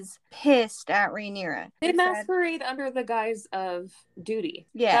he is pissed at Rhaenyra. They masquerade under the guise of duty.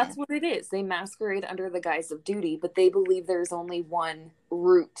 Yeah. That's what it is. They masquerade under the guise of duty, but they believe there's only one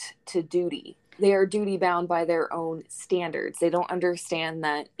route to duty. They are duty bound by their own standards. They don't understand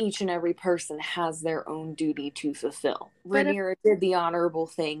that each and every person has their own duty to fulfill. Rhaenyra did the honorable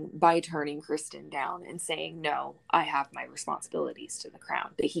thing by turning Kristen down and saying, no, I have my responsibilities to the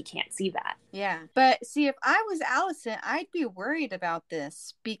crown. But he can't see that. Yeah. But see, if I was Alicent, I'd be worried about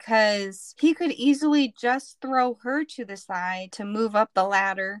this because he could easily just throw her to the side to move up the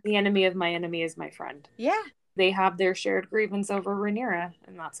ladder. The enemy of my enemy is my friend. Yeah. They have their shared grievance over Rhaenyra,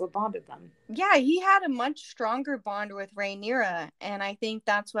 and that's what bonded them. Yeah, he had a much stronger bond with Rhaenyra, and I think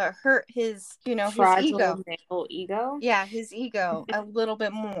that's what hurt his, fragile his ego. male ego. Yeah, his ego a little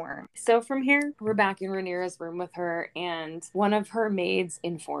bit more. So from here, we're back in Rhaenyra's room with her, and one of her maids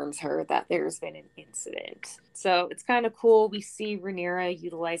informs her that there's been an incident. So it's kind of cool. We see Rhaenyra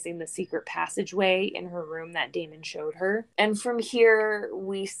utilizing the secret passageway in her room that Daemon showed her. And from here,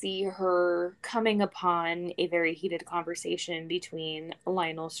 we see her coming upon a very heated conversation between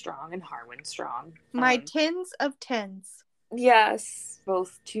Lionel Strong and Harwin Strong. My tens of tens. Yes,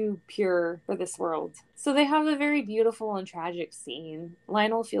 both too pure for this world. So they have a very beautiful and tragic scene.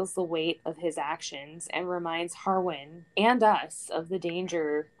 Lionel feels the weight of his actions and reminds Harwin and us of the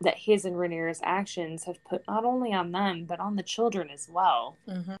danger that his and Rhaenyra's actions have put not only on them, but on the children as well.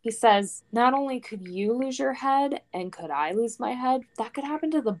 Mm-hmm. He says, not only could you lose your head, and could I lose my head, that could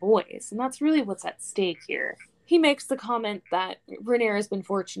happen to the boys. And that's really what's at stake here. He makes the comment that Rhaenyra's been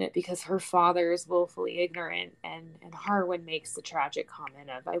fortunate because her father is willfully ignorant, and Harwin makes the tragic comment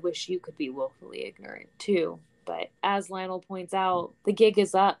of, I wish you could be willfully ignorant too. But as Lionel points out, the gig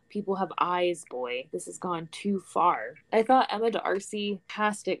is up. People have eyes, boy. This has gone too far. I thought Emma D'Arcy,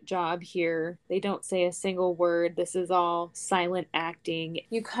 fantastic job here. They don't say a single word. This is all silent acting.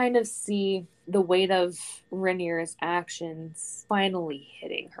 You kind of see the weight of Rhaenyra's actions finally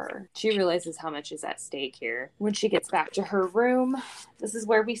hitting her. She realizes how much is at stake here. When she gets back to her room, this is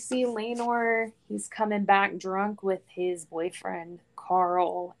where we see Laenor. He's coming back drunk with his boyfriend,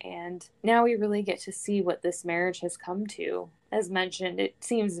 Carl, and now we really get to see what this marriage has come to. As mentioned, it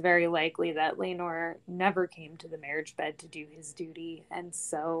seems very likely that Laenor never came to the marriage bed to do his duty, and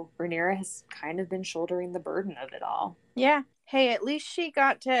so Rhaenyra has kind of been shouldering the burden of it all. Yeah. Hey, at least she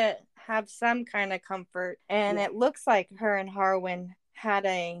got to have some kind of comfort, and it looks like her and Harwin had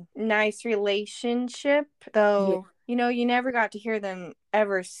a nice relationship, though, you never got to hear them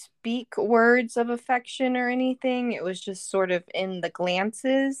ever speak words of affection or anything. It was just sort of in the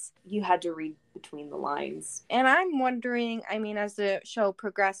glances. You had to read between the lines. And I'm wondering, I mean, as the show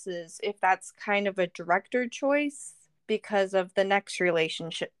progresses, if that's kind of a director choice because of the next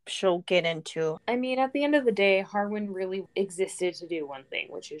relationship she'll get into. I mean, at the end of the day, Harwin really existed to do one thing,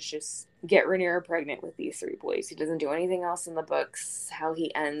 which is just get Rhaenyra pregnant with these 3 boys. He doesn't do anything else in the books. How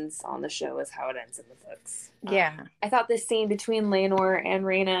he ends on the show is how it ends in the books. Yeah. I thought this scene between Laenor and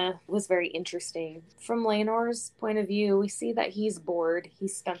Rhaena was very interesting. From Laenor's point of view, we see that he's bored.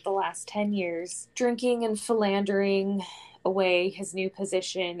 He's spent the last 10 years drinking and philandering away his new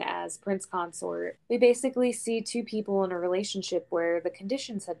position as prince consort. We basically see 2 people in a relationship where the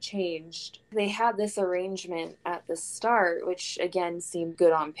conditions had changed. They had this arrangement at the start, which again seemed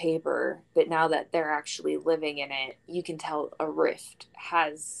good on paper, but now that they're actually living in it, you can tell a rift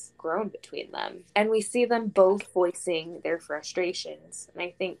has grown between them. And we see them both voicing their frustrations. And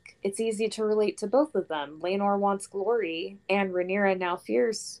I think it's easy to relate to both of them. Laenor wants glory, and Rhaenyra now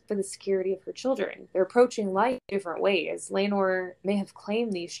fears for the security of her children. They're approaching life different ways. Laenor may have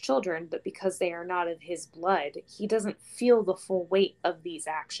claimed these children, but because they are not of his blood, he doesn't feel the full weight of these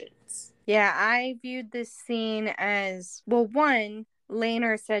actions. Yeah, I viewed this scene as, well, one,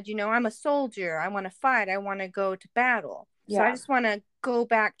 Laenor said, you know, I'm a soldier. I want to fight. I want to go to battle. So Yeah. I just want to go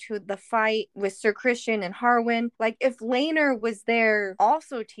back to the fight with Sir Christian and Harwin. Like, if Laenor was there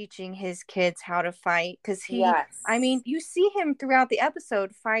also teaching his kids how to fight, because Yes. I mean, you see him throughout the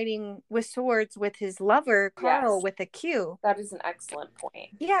episode fighting with swords with his lover, Carl, Yes. with a Q. That is an excellent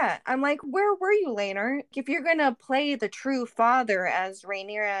point. Yeah, I'm like, where were you, Laenor? If you're going to play the true father, as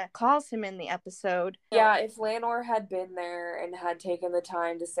Rhaenyra calls him in the episode. Yeah, if Laenor had been there and had taken the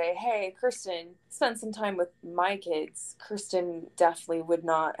time to say, hey, Kristen, spend some time with my kids, Kristen definitely would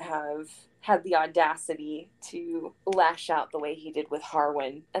not have had the audacity to lash out the way he did with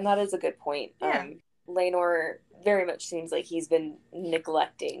Harwin. And that is a good point. Yeah. Laenor very much seems like he's been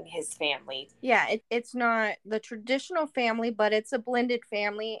neglecting his family. Yeah, it's not the traditional family, but it's a blended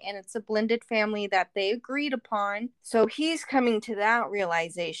family, and it's a blended family that they agreed upon. So he's coming to that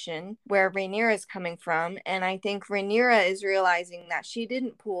realization where Rhaenyra is coming from, and I think Rhaenyra is realizing that she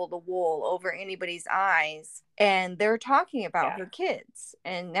didn't pull the wool over anybody's eyes, and they're talking about her kids,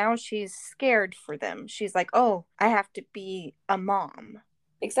 and now she's scared for them. She's like, oh, I have to be a mom.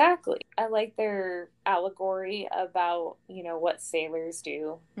 Exactly. I like their allegory about, you know, what sailors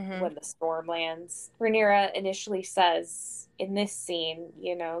do when the storm lands. Rhaenyra initially says in this scene,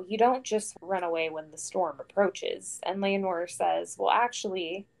 you know, you don't just run away when the storm approaches. And Laenor says, well,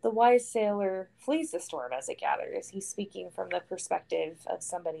 actually, the wise sailor flees the storm as it gathers. He's speaking from the perspective of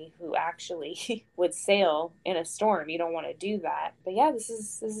somebody who actually would sail in a storm. You don't want to do that. But yeah, this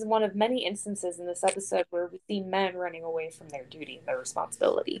is one of many instances in this episode where we see men running away from their duty and their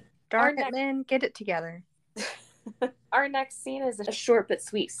responsibility. Darn it, men, get it together. Our next scene is a short but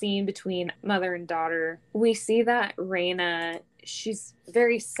sweet scene between mother and daughter. We see that Rhaena, she's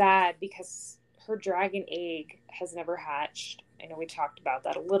very sad because her dragon egg has never hatched. I know we talked about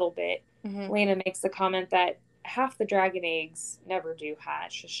that a little bit. Laena makes the comment that half the dragon eggs never do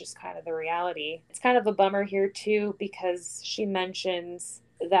hatch. It's just kind of the reality. It's kind of a bummer here too, because she mentions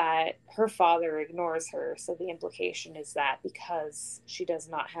that her father ignores her. So the implication is that because she does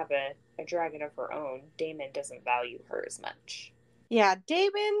not have a dragon of her own, Daemon doesn't value her as much. Yeah,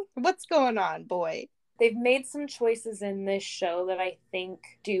 Daemon, what's going on, boy? They've made some choices in this show that I think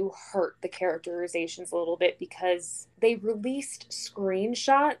do hurt the characterizations a little bit, because they released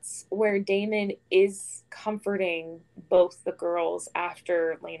screenshots where Daemon is comforting both the girls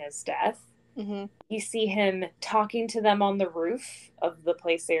after Lena's death. You see him talking to them on the roof of the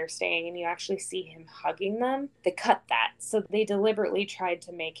place they are staying, and you actually see him hugging them. They cut that. So they deliberately tried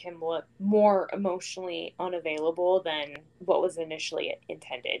to make him look more emotionally unavailable than what was initially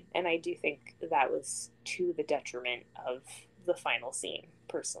intended. And I do think that was to the detriment of the final scene,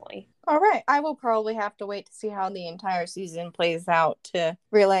 personally. All right. I will probably have to wait to see how the entire season plays out to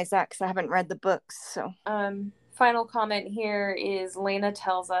realize that, because I haven't read the books. So final comment here is Laena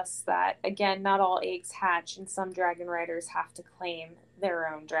tells us that, again, not all eggs hatch, and some dragon riders have to claim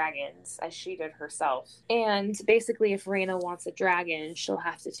their own dragons, as she did herself. And basically, if Rhaena wants a dragon, she'll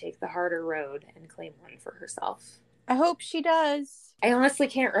have to take the harder road and claim one for herself. I hope she does. I honestly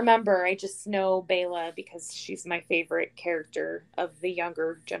can't remember. I just know Bela because she's my favorite character of the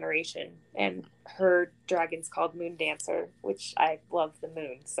younger generation. And her dragon's called Moon Dancer, which I love the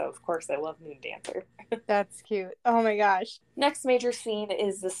moon. So, of course, I love Moon Dancer. That's cute. Oh, my gosh. Next major scene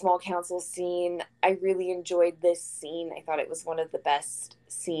is the small council scene. I really enjoyed this scene. I thought it was one of the best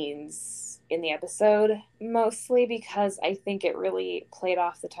scenes in the episode, mostly because I think it really played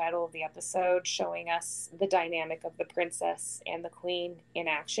off the title of the episode, showing us the dynamic of the princess and the queen in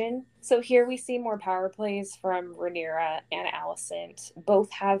action. So here we see more power plays from Rhaenyra and Alicent.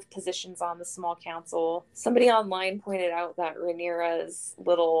 Both have positions on the small council. Somebody online pointed out that Rhaenyra's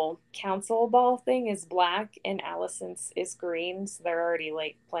little council ball thing is black and Alicent's is green, so they're already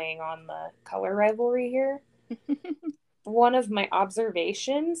like playing on the color rivalry here. One of my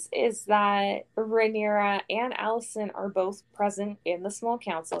observations is that Rhaenyra and Alicent are both present in the small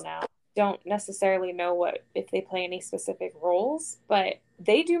council now. Don't necessarily know if they play any specific roles, but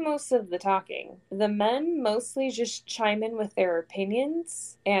they do most of the talking. The men mostly just chime in with their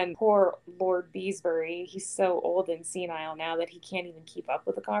opinions, and poor Lord Beesbury, he's so old and senile now that he can't even keep up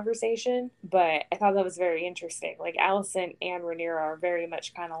with the conversation. But I thought that was very interesting. Like, Alicent and Rhaenyra are very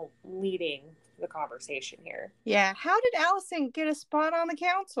much kind of leading the conversation here. Yeah, how did Alicent get a spot on the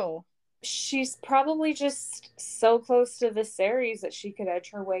council? She's probably just so close to Viserys that she could edge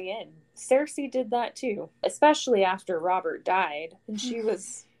her way in. Cersei did that too, especially after Robert died and she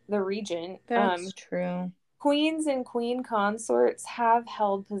was the regent. That's true. Queens and queen consorts have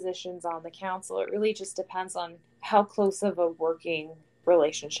held positions on the council. It really just depends on how close of a working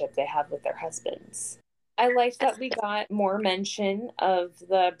relationship they have with their husbands. I liked that we got more mention of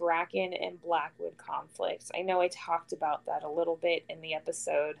the Bracken and Blackwood conflict. I know I talked about that a little bit in the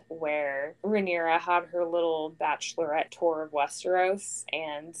episode where Rhaenyra had her little bachelorette tour of Westeros,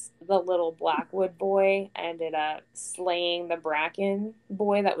 and the little Blackwood boy ended up slaying the Bracken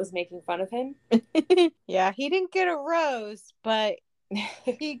boy that was making fun of him. Yeah, he didn't get a rose, but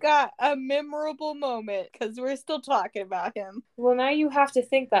he got a memorable moment because we're still talking about him. Well, now you have to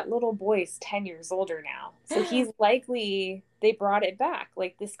think that little boy's 10 years older now. So he's likely they brought it back.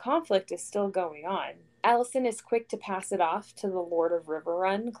 Like, this conflict is still going on. Alicent is quick to pass it off to the Lord of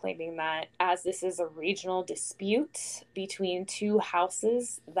Riverrun, claiming that as this is a regional dispute between two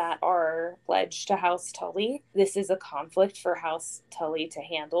houses that are pledged to House Tully, this is a conflict for House Tully to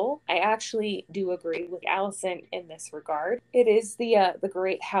handle. I actually do agree with Alicent in this regard. It is the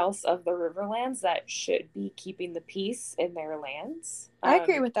great house of the Riverlands that should be keeping the peace in their lands. I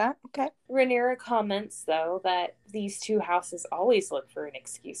agree with that. Okay. Rhaenyra comments, though, that these two houses always look for an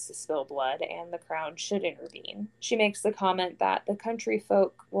excuse to spill blood, and the crown should intervene. She makes the comment that the country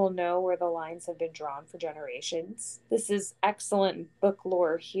folk will know where the lines have been drawn for generations. This is excellent book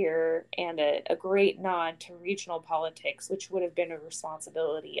lore here, and a great nod to regional politics, which would have been a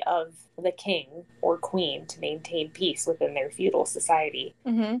responsibility of the king or queen to maintain peace within their feudal society.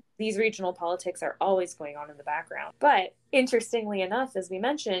 Mm-hmm. These regional politics are always going on in the background. But interestingly enough, as we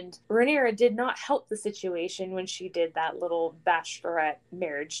mentioned, Rhaenyra did not help the situation when she did that little bachelorette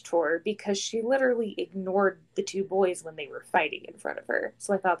marriage tour, because she literally ignored the two boys when they were fighting in front of her.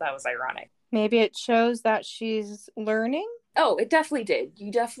 So I thought that was ironic. Maybe it shows that she's learning. Oh, it definitely did.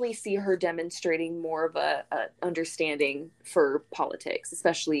 You definitely see her demonstrating more of a understanding for politics,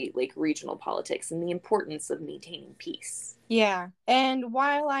 especially like regional politics, and the importance of maintaining peace. Yeah. And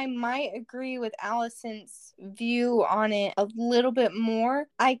while I might agree with Alicent's view on it a little bit more,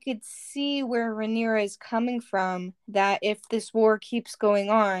 I could see where Rhaenyra is coming from, that if this war keeps going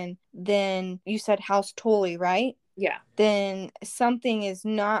on, then you said House Tully, right? Yeah. Then something is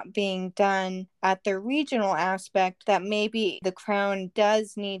not being done at the regional aspect, that maybe the crown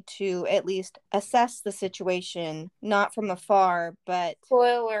does need to at least assess the situation, not from afar, but...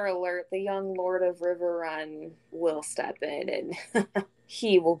 Spoiler alert, the young Lord of Riverrun will step in, and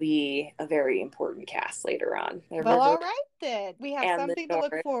he will be a very important cast later on. Well, all right then. We have something to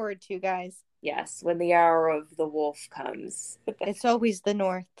look forward to, guys. Yes, when the hour of the wolf comes. It's always the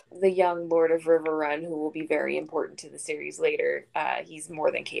North. The young Lord of Riverrun, who will be very important to the series later, he's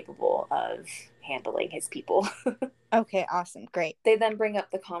more than capable of handling his people. Okay, awesome. Great. They then bring up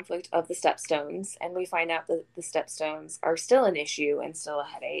the conflict of the Stepstones, and we find out that the Stepstones are still an issue and still a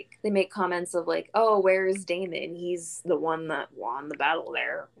headache. They make comments of like, oh, where is Daemon? He's the one that won the battle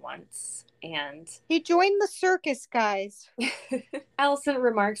there once. And he joined the circus, guys. Alicent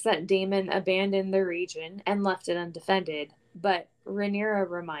remarks that Daemon abandoned the region and left it undefended, but Rhaenyra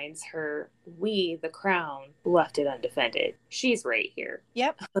reminds her, we, the crown, left it undefended. She's right here.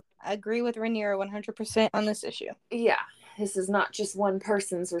 Yep. I agree with Rhaenyra 100% on this issue. Yeah. This is not just one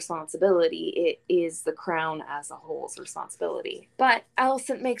person's responsibility. It is the crown as a whole's responsibility. But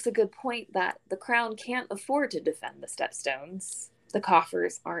Alicent makes a good point that the crown can't afford to defend the Stepstones. The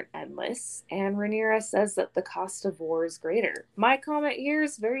coffers aren't endless, and Rhaenyra says that the cost of war is greater. My comment here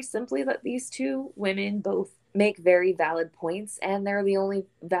is very simply that these two women both make very valid points, and they're the only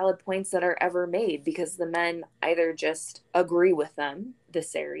valid points that are ever made because the men either just agree with them, the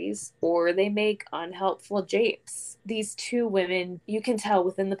series, or they make unhelpful japes. These two women, you can tell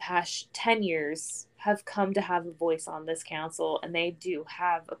within the past 10 years, have come to have a voice on this council, and they do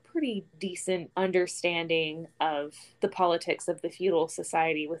have a pretty decent understanding of the politics of the feudal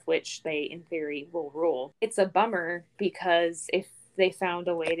society with which they, in theory, will rule. It's a bummer because if they found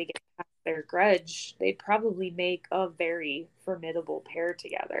a way to get past their grudge, they'd probably make a very formidable pair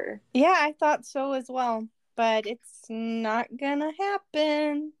together. Yeah, I thought so as well, but it's not gonna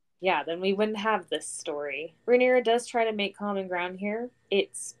happen. Yeah, then we wouldn't have this story. Rhaenyra does try to make common ground here.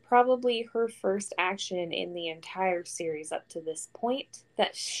 It's probably her first action in the entire series up to this point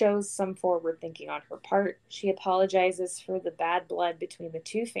that shows some forward thinking on her part. She apologizes for the bad blood between the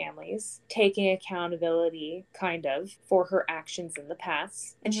two families, taking accountability, kind of, for her actions in the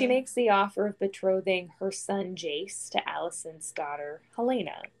past. And she makes the offer of betrothing her son Jace to Alicent's daughter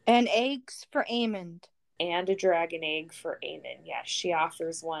Helena. And eggs for Aemond. And a dragon egg for Aemon. Yes, she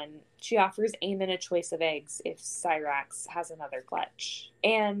offers one. She offers Aemon a choice of eggs if Syrax has another clutch.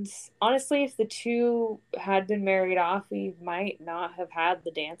 And honestly, if the two had been married off, we might not have had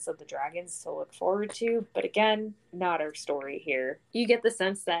the Dance of the Dragons to look forward to. But again, not our story here. You get the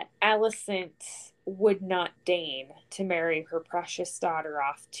sense that Alicent would not deign to marry her precious daughter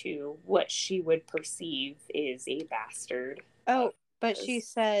off to what she would perceive is a bastard. Oh, but she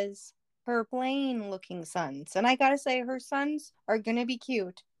says her plain looking sons. And I gotta say, her sons are gonna be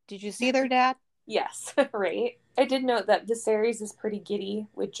cute. Did you see their dad? Yes, right. I did note that Viserys is pretty giddy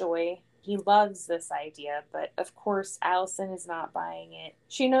with joy. He loves this idea, but of course Alicent is not buying it.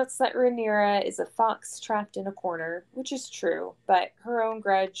 She notes that Rhaenyra is a fox trapped in a corner, which is true, but her own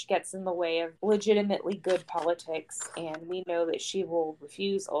grudge gets in the way of legitimately good politics, and we know that she will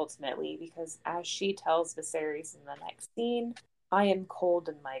refuse ultimately because, as she tells Viserys in the next scene, I am cold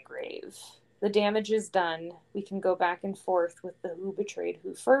in my grave. The damage is done. We can go back and forth with the who betrayed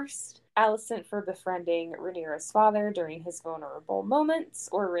who first. Alicent for befriending Rhaenyra's father during his vulnerable moments,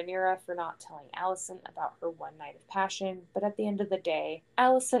 or Rhaenyra for not telling Alicent about her one night of passion. But at the end of the day,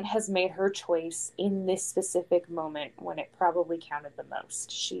 Alicent has made her choice in this specific moment when it probably counted the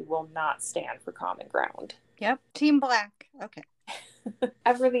most. She will not stand for common ground. Yep, Team Black. Okay.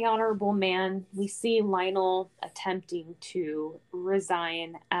 Ever the honorable man, we see Lionel attempting to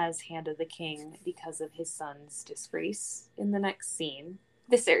resign as Hand of the King because of his son's disgrace in the next scene.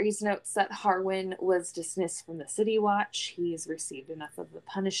 The series notes that Harwin was dismissed from the City Watch. He's received enough of the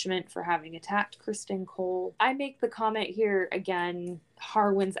punishment for having attacked Criston Cole. I make the comment here again,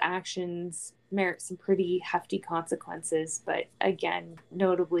 Harwin's actions merit some pretty hefty consequences, but again,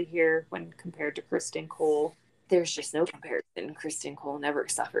 notably here when compared to Criston Cole, there's just no comparison. Criston Cole never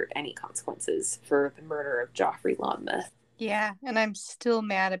suffered any consequences for the murder of Joffrey Lonmouth. Yeah, and I'm still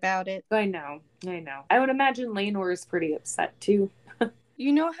mad about it. I know. I would imagine Laenor is pretty upset too.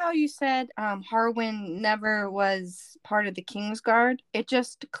 You know how you said Harwin never was part of the Kingsguard? It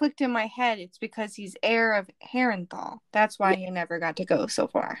just clicked in my head. It's because he's heir of Harrenhal. That's why he never got to go so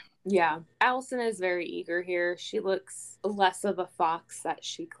far. Yeah. Alicent is very eager here. She looks less of a fox that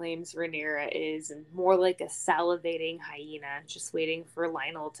she claims Rhaenyra is, and more like a salivating hyena, just waiting for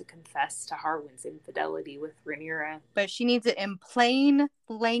Lionel to confess to Harwin's infidelity with Rhaenyra. But she needs it in plain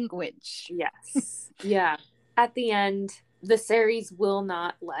language. Yes. Yeah. At the end, the series will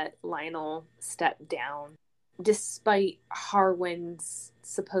not let Lionel step down. Despite Harwin's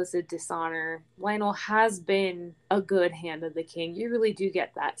supposed dishonor, Lionel has been a good Hand of the King. You really do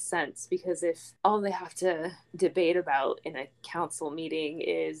get that sense, because if all they have to debate about in a council meeting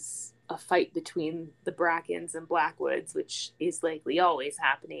is a fight between the Brackens and Blackwoods, which is likely always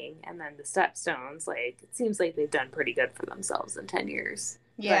happening, and then the Stepstones, like, it seems like they've done pretty good for themselves in 10 years.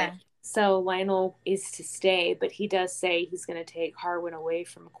 Yeah. So Lionel is to stay, but he does say he's going to take Harwin away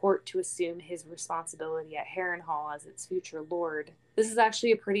from court to assume his responsibility at Harrenhal as its future lord. This is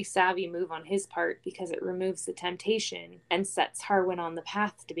actually a pretty savvy move on his part because it removes the temptation and sets Harwin on the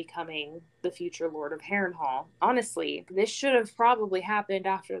path to becoming the future lord of Harrenhal. Honestly, this should have probably happened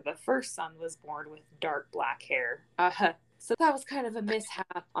after the first son was born with dark black hair. So that was kind of a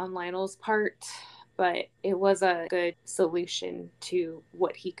mishap on Lionel's part. But it was a good solution to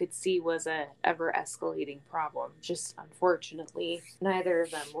what he could see was a ever-escalating problem. Just unfortunately, neither of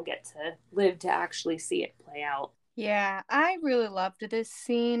them will get to live to actually see it play out. Yeah, I really loved this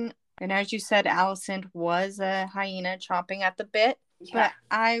scene. And as you said, Alicent was a hyena chomping at the bit. Yeah. But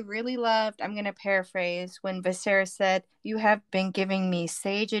I really loved, I'm going to paraphrase, when Viserys said, "You have been giving me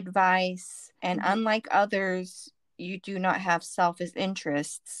sage advice, and unlike others, you do not have selfish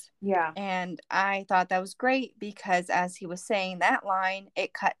interests. Yeah. And I thought that was great because as he was saying that line,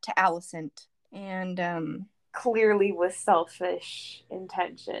 it cut to Alicent. And Clearly with selfish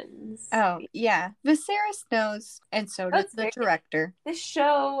intentions. oh, yeah. Viserys knows, and so does That's the very director. this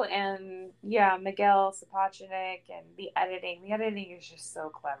show and yeah, Miguel Sapochnik and the editing. The editing is just so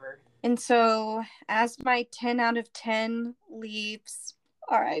clever. And so as my 10 out of 10 leaves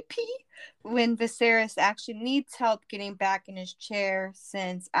RIP when Viserys actually needs help getting back in his chair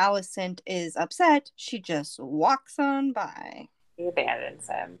since Alicent is upset, she just walks on by. He abandons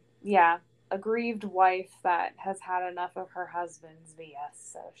him. Yeah. A grieved wife that has had enough of her husband's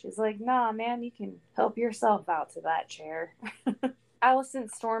BS. So she's like, nah, man, you can help yourself out to that chair.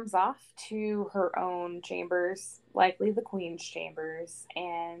 Alicent storms off to her own chambers, likely the Queen's chambers,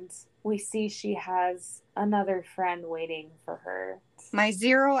 and we see she has another friend waiting for her. My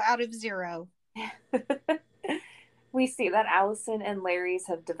 0 out of 0. We see that Alicent and Larry's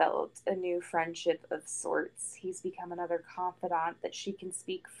have developed a new friendship of sorts. He's become another confidant that she can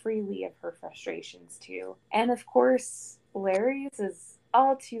speak freely of her frustrations to. And of course, Larry's is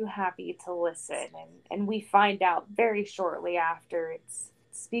all too happy to listen. And we find out very shortly after it's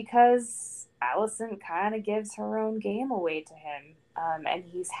because Alicent kind of gives her own game away to him. And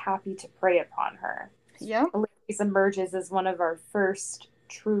he's happy to prey upon her. Yep. Larry's emerges as one of our first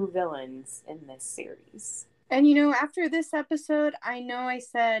true villains in this series. And you know, after this episode, I know I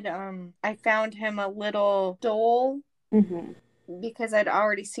said I found him a little dull because I'd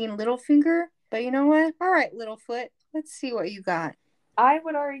already seen Littlefinger. But you know what? All right, Littlefoot, let's see what you got. I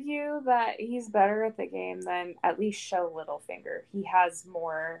would argue that he's better at the game than at least show Littlefinger. He has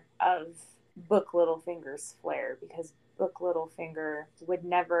more of Book Littlefinger's flair because Book Littlefinger would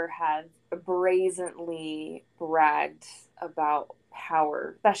never have brazenly bragged about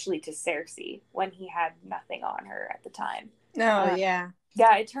power, especially to Cersei, when he had nothing on her at the time. Oh, yeah.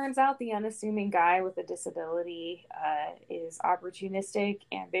 Yeah, it turns out the unassuming guy with a disability is opportunistic,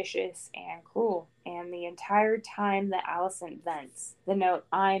 ambitious, and cruel. And the entire time that Alicent vents, the note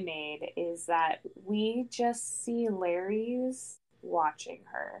I made is that we just see Larry's watching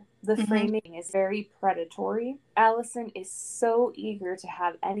her. The framing is very predatory. Alicent is so eager to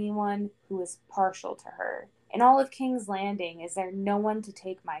have anyone who is partial to her. In all of King's Landing, is there no one to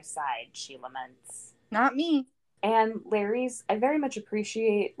take my side, she laments. Not me. And I very much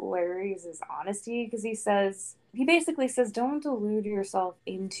appreciate Larry's honesty because he basically says, don't delude yourself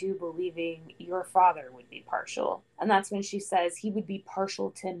into believing your father would be partial. And that's when she says he would be partial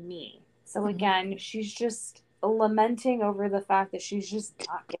to me. So again, she's just lamenting over the fact that she's just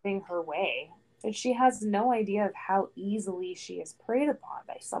not getting her way. And she has no idea of how easily she is preyed upon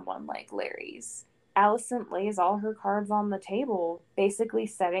by someone like Larry's. Alicent lays all her cards on the table, basically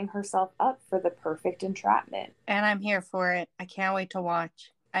setting herself up for the perfect entrapment. And I'm here for it. I can't wait to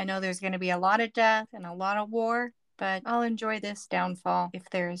watch. I know there's going to be a lot of death and a lot of war, but I'll enjoy this downfall if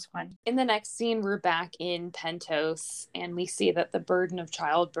there is one. In the next scene, we're back in Pentos, and we see that the burden of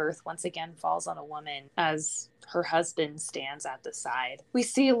childbirth once again falls on a woman as her husband stands at the side. We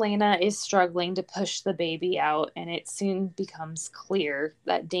see Lena is struggling to push the baby out, and it soon becomes clear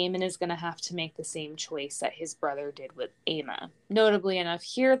that Daemon is going to have to make the same choice that his brother did with Aemma. Notably enough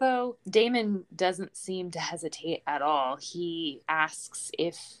here, though, Daemon doesn't seem to hesitate at all. He asks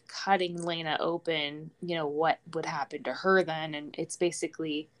if cutting Lena open, what would happen to her then, and it's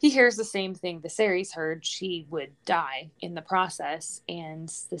basically, he hears the same thing Viserys heard, she would die in the process,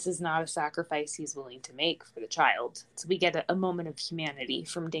 and this is not a sacrifice he's willing to make for the child. So we get a moment of humanity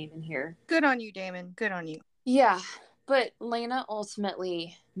from Daemon here. Good on you, Daemon. Good on you. Yeah, but Lena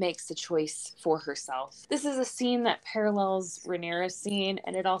ultimately makes the choice for herself. This is a scene that parallels Rhaenyra's scene,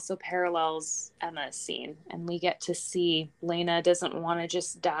 and it also parallels Emma's scene. And we get to see Lena doesn't want to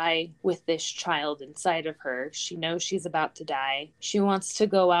just die with this child inside of her. She knows she's about to die. She wants to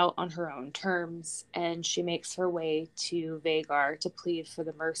go out on her own terms, and she makes her way to Vhagar to plead for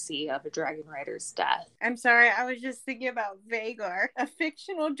the mercy of a dragon rider's death. I'm sorry, I was just thinking about Vhagar, a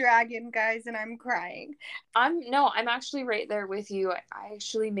fictional dragon, guys, and I'm crying. I'm actually right there with you. I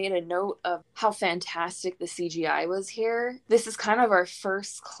actually made a note of how fantastic the CGI was here. This is kind of our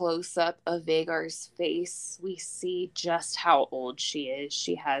first close-up of Vhagar's face. We see just how old she is.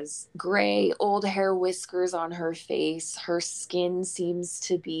 She has gray, old hair whiskers on her face. Her skin seems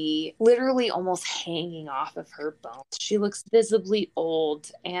to be literally almost hanging off of her bones. She looks visibly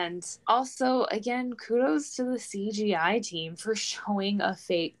old. And also, again, kudos to the CGI team for showing a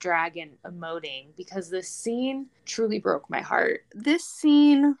fake dragon emoting, because this scene truly broke my heart. This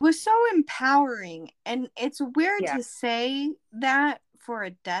scene was so empowering, and it's weird to say that for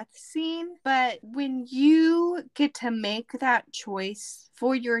a death scene, but when you get to make that choice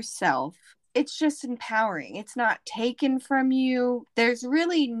for yourself, it's just empowering. It's not taken from you. There's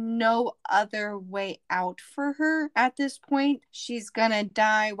really no other way out for her at this point. She's gonna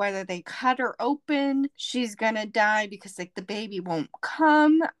die whether they cut her open. She's gonna die because like the baby won't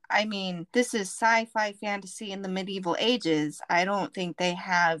come. I mean, this is sci-fi fantasy in the medieval ages. I don't think they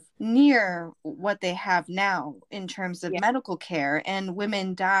have near what they have now in terms of medical care, and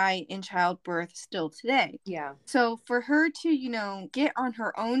women die in childbirth still today. Yeah. So for her to, get on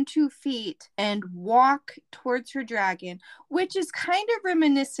her own 2 feet and walk towards her dragon, which is kind of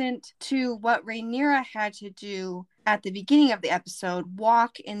reminiscent to what Rhaenyra had to do at the beginning of the episode,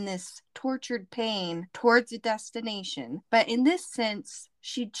 walk in this tortured pain towards a destination. But in this sense,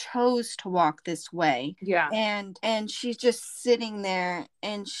 she chose to walk this way. Yeah. And she's just sitting there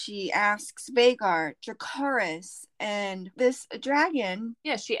and she asks Vhagar, Dracarys, and this dragon.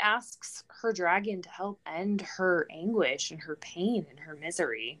 Yeah, she asks her dragon to help end her anguish and her pain and her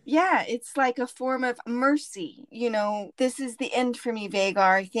misery. Yeah, it's like a form of mercy. This is the end for me,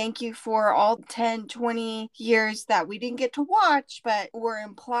 Vhagar. Thank you for all 10, 20 years that we didn't get to watch, but were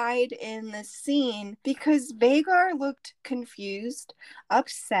implied in the scene, because Vhagar looked confused,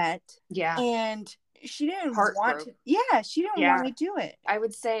 upset. Yeah. And she didn't want to. Yeah, she didn't want to do it. I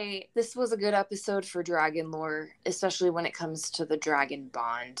would say this was a good episode for dragon lore, especially when it comes to the dragon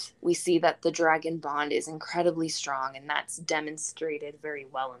bond. We see that the dragon bond is incredibly strong, and that's demonstrated very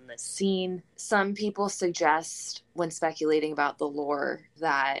well in this scene. Some people suggest, when speculating about the lore,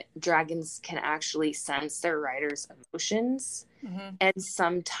 that dragons can actually sense their riders' emotions. Mm-hmm. And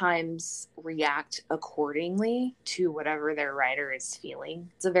sometimes react accordingly to whatever their rider is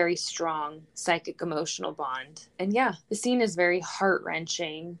feeling. It's a very strong psychic emotional bond. And yeah, the scene is very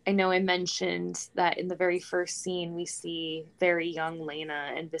heart-wrenching. I know I mentioned that in the very first scene we see very young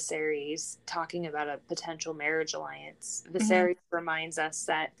Laena and Viserys talking about a potential marriage alliance. Viserys reminds us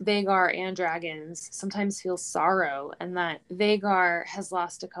that Vhagar and dragons sometimes feel sorrow, and that Vhagar has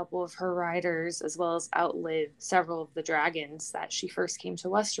lost a couple of her riders as well as outlived several of the dragons that she first came to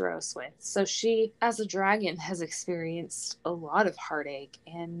Westeros with. So she, as a dragon, has experienced a lot of heartache,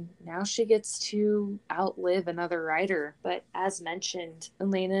 and now she gets to outlive another rider. But as mentioned,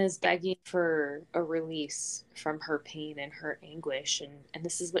 Elena is begging for a release from her pain and her anguish, and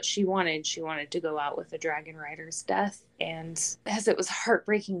this is what she wanted. She wanted to go out with a dragon rider's death, and as it was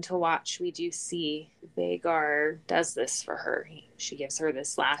heartbreaking to watch, we do see Vhagar does this for her. She gives her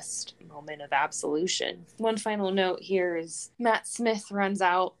this last moment of absolution. One final note here is Matt Smith runs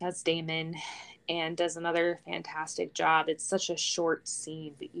out as Daemon and does another fantastic job. It's such a short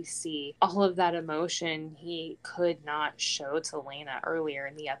scene, but you see all of that emotion he could not show to Laena earlier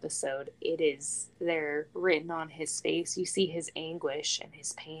in the episode. It is there written on his face. You see his anguish and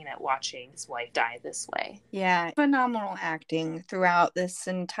his pain at watching his wife die this way. Yeah, phenomenal acting throughout this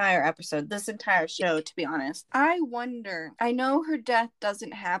entire episode, this entire show, to be honest. I wonder, I know her death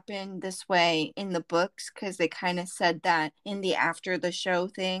doesn't happen this way in the books, because they kind of said that in the after the show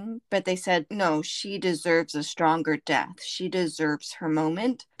thing, but they said, no, she deserves a stronger death. She deserves her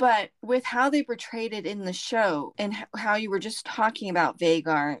moment. But with how they portrayed it in the show and how you were just talking about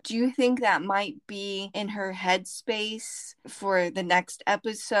Vhagar, do you think that might be in her headspace for the next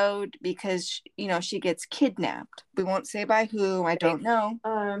episode? Because, she gets kidnapped. We won't say by who. I don't know.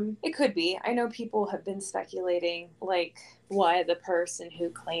 It could be. I know people have been speculating, like, why the person who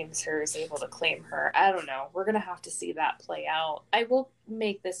claims her is able to claim her. I don't know. We're going to have to see that play out. I will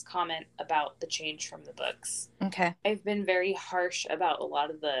make this comment about the change from the books. Okay. I've been very harsh about a lot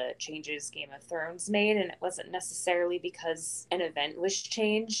of the changes Game of Thrones made, and it wasn't necessarily because an event was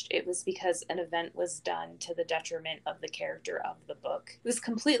changed. It was because an event was done to the detriment of the character of the book. It was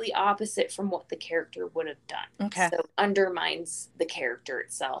completely opposite from what the character would have done. Okay. So undermines the character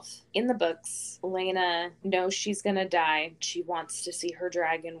itself. In the books, Laena knows she's going to die. She wants to see her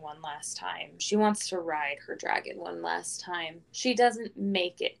dragon one last time. She wants to ride her dragon one last time. She doesn't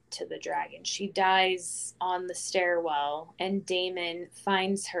make it to the dragon. She dies on the stairwell, and Daemon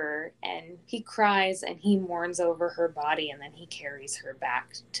finds her, and he cries and he mourns over her body, and then he carries her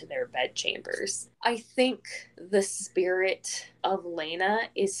back to their bedchambers. I think the spirit of Laena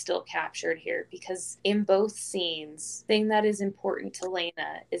is still captured here, because in both scenes, the thing that is important to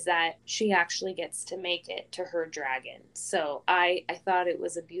Laena is that she actually gets to make it to her dragon. So I thought it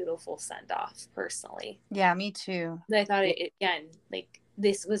was a beautiful send-off, personally. Yeah, me too. I thought it again, like,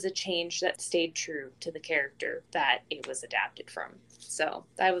 this was a change that stayed true to the character that it was adapted from. So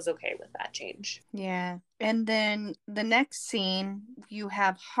I was okay with that change. Yeah. And then the next scene, you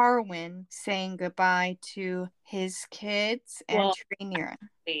have Harwin saying goodbye to his kids and Well, to Rhaenyra.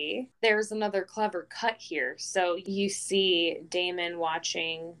 There's another clever cut here. So you see Damon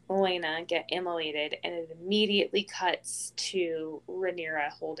watching Elena get immolated, and it immediately cuts to Rhaenyra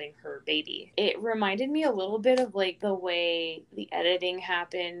holding her baby. It reminded me a little bit of like the way the editing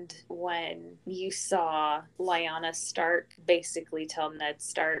happened when you saw Lyanna Stark basically tell Ned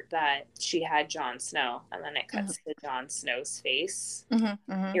Stark that she had Jon Snow, and then it cuts to Jon Snow's face.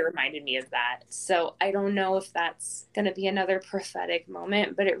 It reminded me of that. So I don't know if that's going to be another prophetic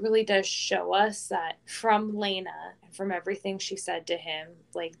moment, but it really does show us that from Lena and from everything she said to him,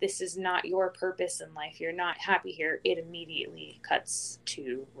 like, this is not your purpose in life. You're not happy here. It immediately cuts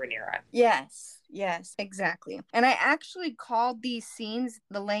to Rhaenyra. Yes, exactly. And I actually called these scenes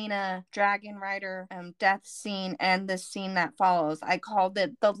the Lena Dragon Rider death scene and the scene that follows. I called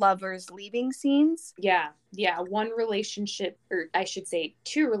it the lovers leaving scenes. Yeah, one relationship, or I should say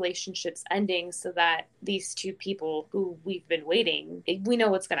two relationships ending so that these two people who we've been waiting, we know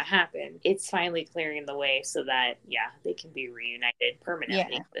what's going to happen. It's finally clearing the way so that, they can be reunited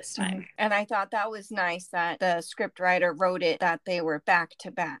permanently this time. And I thought that was nice that the script writer wrote it that they were back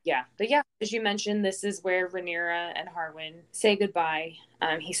to back. Yeah, but as you mentioned, this is where Rhaenyra and Harwin say goodbye.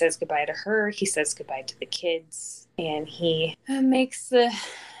 He says goodbye to her. He says goodbye to the kids. And he makes the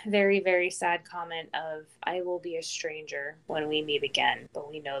very, very sad comment of, I will be a stranger when we meet again, but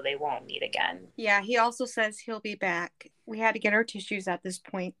we know they won't meet again. Yeah, he also says he'll be back. We had to get our tissues at this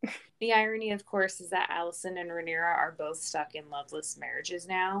point. The irony, of course, is that Alicent and Rhaenyra are both stuck in loveless marriages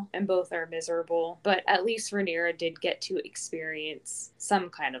now, and both are miserable. But at least Rhaenyra did get to experience some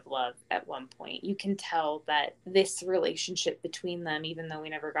kind of love at one point. You can tell that this relationship between them, even though we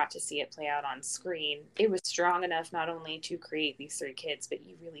never got to see it play out on screen, it was strong enough not only to create these three kids, but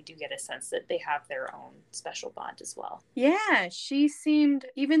you really do get a sense that they have their own special bond as well. Yeah, she seemed,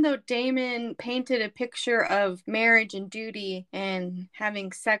 even though Damon painted a picture of marriage and duty and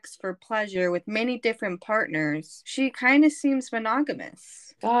having sex for pleasure with many different partners, she kind of seems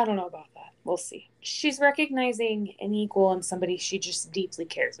monogamous. I don't know about that. We'll see. She's recognizing an equal in somebody she just deeply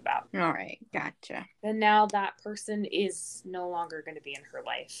cares about. All right, gotcha. And now that person is no longer going to be in her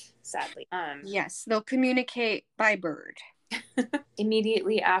life, sadly. Yes, they'll communicate by bird.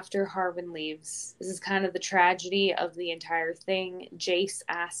 Immediately after Harwin leaves, this is kind of the tragedy of the entire thing. Jace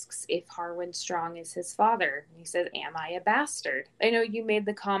asks if Harwin Strong is his father. And he says, am I a bastard? I know you made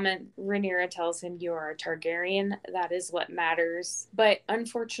the comment, Rhaenyra tells him you are a Targaryen. That is what matters. But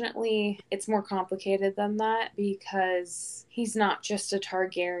unfortunately, it's more complicated than that because he's not just a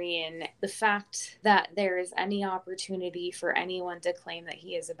Targaryen. The fact that there is any opportunity for anyone to claim that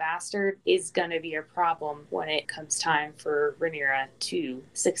he is a bastard is going to be a problem when it comes time for Rhaenyra to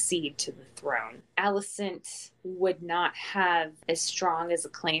succeed to the throne. Alicent would not have as strong as a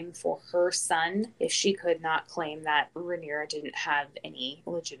claim for her son if she could not claim that Rhaenyra didn't have any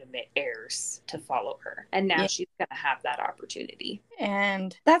legitimate heirs to follow her. And now she's going to have that opportunity.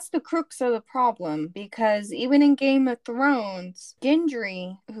 And that's the crux of the problem, because even in Game of Thrones,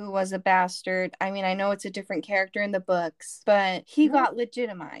 Gendry, who was a bastard, I mean, I know it's a different character in the books, but he got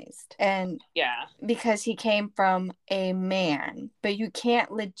legitimized. And because he came from a man, but you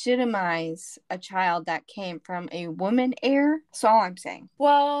can't legitimize a child that came from a woman heir. That's all I'm saying.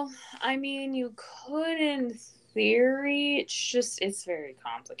 Well, I mean, you could in theory. It's very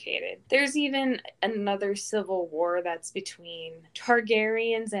complicated. There's even another civil war that's between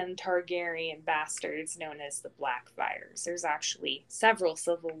Targaryens and Targaryen bastards known as the Blackfires. There's actually several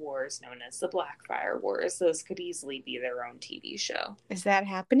civil wars known as the Blackfire Wars. Those could easily be their own TV show. Is that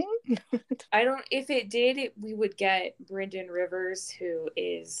happening? If it did, we would get Brynden Rivers, who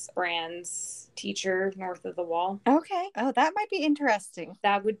is Bran's teacher north of the wall. Okay. Oh, that might be interesting.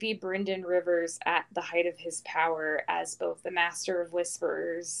 That would be Brynden Rivers at the height of his power as both the Master of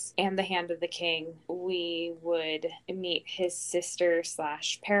Whisperers and the Hand of the King. We would meet his sister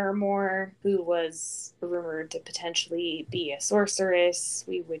 / paramour, who was rumored to potentially be a sorceress.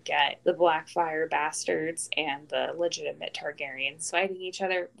 We would get the Blackfire bastards and the legitimate Targaryens fighting each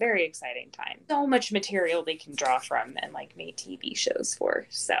other. Very exciting time. So much material they can draw from and make TV shows for.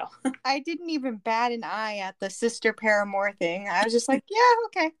 So I didn't even bat an eye at the sister paramour thing. I was just like, yeah,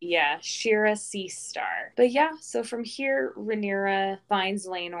 okay. Yeah, Shira Seastar. But yeah, so from here, Rhaenyra finds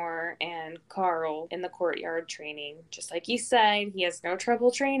Laenor and Carl in the courtyard training. Just like you said, he has no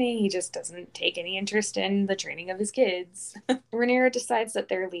trouble training. He just doesn't take any interest in the training of his kids. Rhaenyra decides that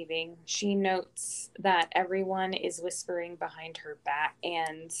they're leaving. She notes that everyone is whispering behind her back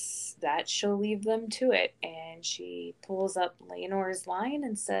and that she'll leave them to it. And she pulls up Laenor's line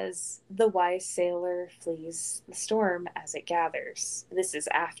and says, "The wise sailor flees the storm as it gathers." This is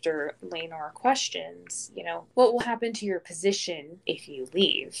after Laenor questions, what will happen to your position if you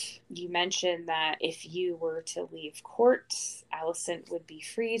leave? You mentioned that if you were to leave court, Alicent would be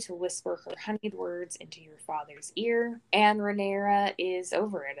free to whisper her honeyed words into your father's ear. And Rhaenyra is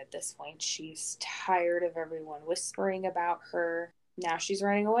over it at this point. She's tired of everyone whispering about her. Now she's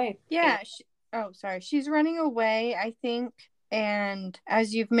running away. Yeah. She's running away, I think. And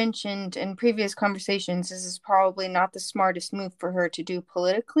as you've mentioned in previous conversations, this is probably not the smartest move for her to do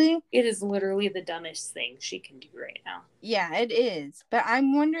politically. It is literally the dumbest thing she can do right now. Yeah, it is. But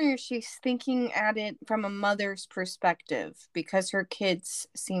I'm wondering if she's thinking at it from a mother's perspective because her kids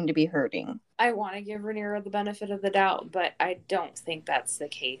seem to be hurting. I want to give Rhaenyra the benefit of the doubt, but I don't think that's the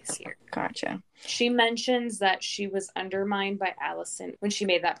case here. Gotcha. She mentions that she was undermined by Alicent when she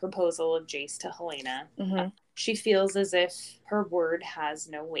made that proposal of Jace to Helena. Mm-hmm. She feels as if her word has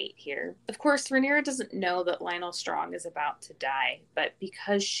no weight here. Of course, Rhaenyra doesn't know that Lionel Strong is about to die, but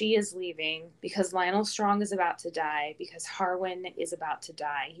because she is leaving, because Lionel Strong is about to die, because Harwin is about to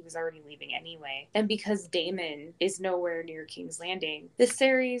die, he was already leaving anyway, and because Daemon is nowhere near King's Landing, this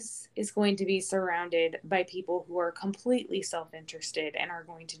series is going to be surrounded by people who are completely self-interested and are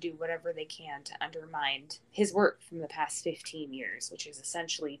going to do whatever they can to undermine his work from the past 15 years, which is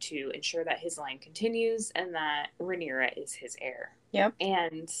essentially to ensure that his line continues and that Rhaenyra is his heir. Yep.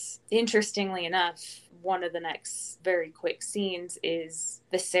 And interestingly enough, one of the next very quick scenes is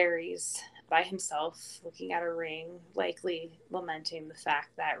Viserys by himself looking at a ring, likely lamenting the fact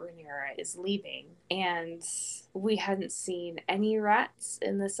that Rhaenyra is leaving. And we hadn't seen any rats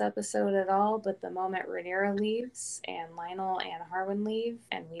in this episode at all, but the moment Rhaenyra leaves and Lionel and Harwin leave,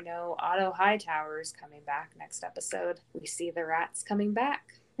 and we know Otto Hightower is coming back next episode, we see the rats coming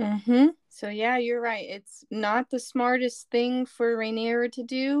back. Mm-hmm. So yeah, you're right. It's not the smartest thing for Rhaenyra to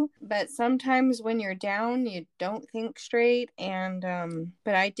do, but sometimes when you're down, you don't think straight. And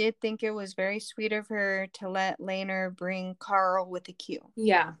but I did think it was very sweet of her to let Laenor bring Carl with a Q.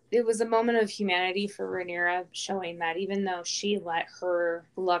 Yeah, it was a moment of humanity for Rhaenyra, showing that even though she let her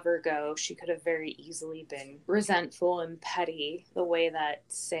lover go, she could have very easily been resentful and petty the way that,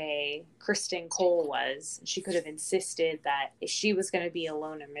 say, Kristen Cole was. She could have insisted that if she was going to be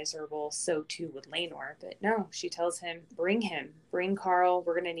alone and miserable, so too would Laenor. But no, she tells him, bring Carl.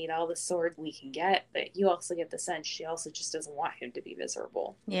 We're going to need all the sword we can get. But you also get the sense she also just doesn't want him to be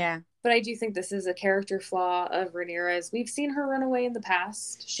miserable. Yeah. But I do think this is a character flaw of Rhaenyra's. We've seen her run away in the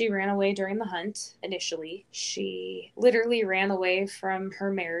past. She ran away during the hunt, initially. She literally ran away from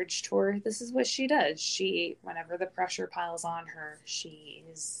her marriage tour. This is what she does. Whenever the pressure piles on her, she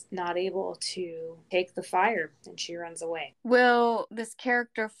is not able to take the fire, and she runs away. Will this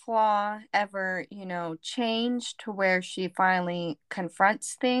character flaw ever, change to where she finally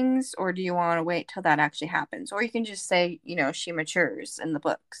confronts things, or do you want to wait till that actually happens? Or you can just say, she matures in the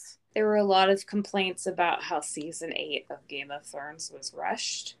books. There were a lot of complaints about how season 8 of Game of Thrones was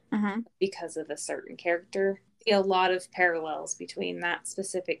rushed because of a certain character. A lot of parallels between that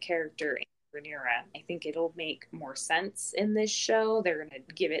specific character and Rhaenyra. I think it'll make more sense in this show. They're going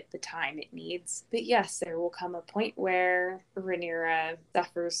to give it the time it needs. But yes, there will come a point where Rhaenyra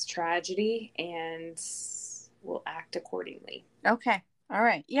suffers tragedy and will act accordingly. Okay. All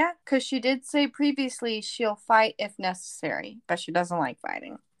right. Yeah, because she did say previously she'll fight if necessary, but she doesn't like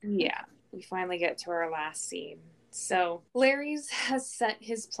fighting. Yeah, we finally get to our last scene. So Larys has set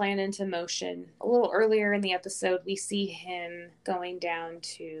his plan into motion. A little earlier in the episode, we see him going down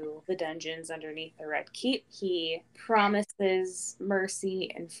to the dungeons underneath the Red Keep. He promises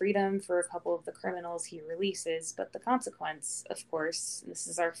mercy and freedom for a couple of the criminals he releases, but the consequence, of course, this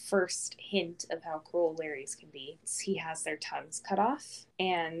is our first hint of how cruel Larys can be. He has their tongues cut off,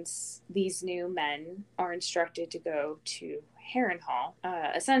 and these new men are instructed to go to Harrenhal,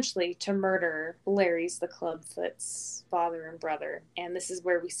 essentially to murder Larys the Clubfoot's father and brother. And this is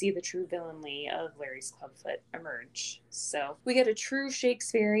where we see the true villainy of Larys Clubfoot emerge. So we get a true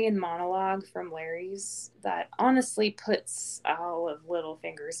Shakespearean monologue from Larys that honestly puts all of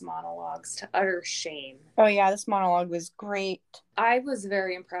Littlefinger's monologues to utter shame. Oh yeah, this monologue was great. I was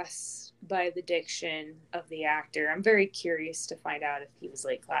very impressed by the diction of the actor. I'm very curious to find out if he was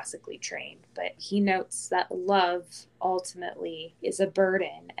like classically trained, but he notes that love ultimately is a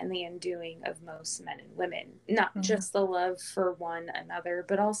burden and the undoing of most men and women. Not just the love for one another,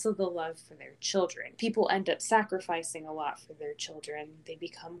 but also the love for their children. People end up sacrificing a lot for their children. They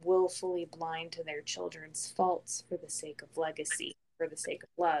become willfully blind to their children's faults for the sake of legacy, for the sake of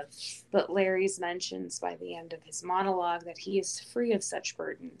love. But Larry's mentions by the end of his monologue that he is free of such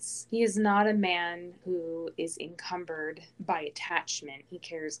burdens. He is not a man who is encumbered by attachment. He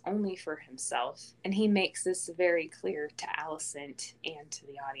cares only for himself. And he makes this very clear to Alicent and to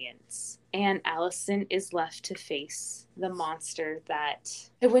the audience. And Alicent is left to face the monster that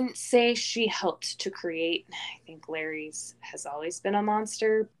I wouldn't say she helped to create. I think Larry's has always been a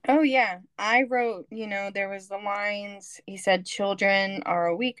monster. Oh, yeah. I wrote, there was the lines. He said, children are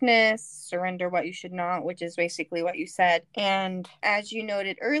a weakness, surrender what you should not, which is basically what you said. And as you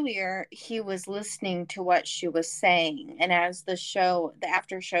noted earlier, he was listening to what she was saying. And as the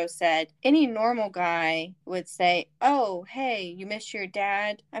after show said, any normal guy would say, oh, hey, you miss your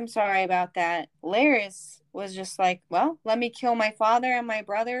dad? I'm sorry about that. Laris was just like, well, let me kill my father and my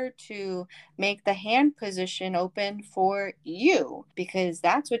brother to make the hand position open for you, because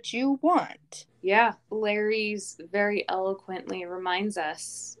that's what you want. Yeah, Larry's very eloquently reminds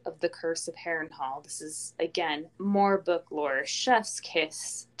us of the curse of Harrenhal. This is, again, more book lore. Chef's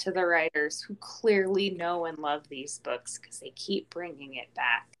kiss to the writers who clearly know and love these books because they keep bringing it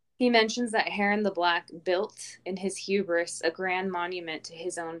back. He mentions that Harren the Black built in his hubris a grand monument to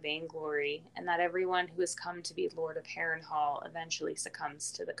his own vainglory, and that everyone who has come to be Lord of Harrenhal eventually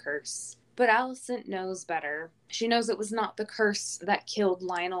succumbs to the curse. But Alicent knows better. She knows it was not the curse that killed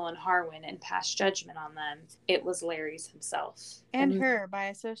Lionel and Harwin and passed judgment on them. It was Larry's himself. And her, by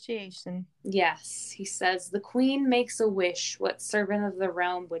association. Yes, he says, the queen makes a wish. What servant of the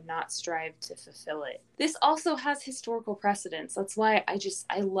realm would not strive to fulfill it? This also has historical precedence. That's why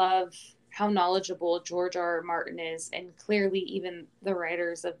I love how knowledgeable George R.R. Martin is, and clearly even the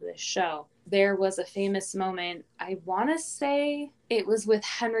writers of this show. There was a famous moment, I want to say it was with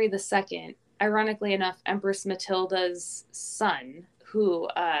Henry II, ironically enough, Empress Matilda's son, who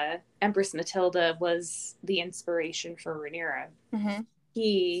Empress Matilda was the inspiration for Rhaenyra. Mm-hmm.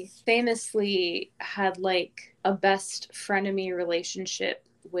 He famously had like a best frenemy relationship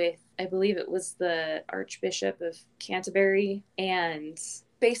with, I believe it was the Archbishop of Canterbury, and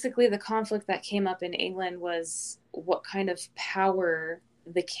basically the conflict that came up in England was what kind of power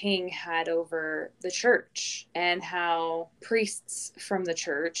the king had over the church, and how priests from the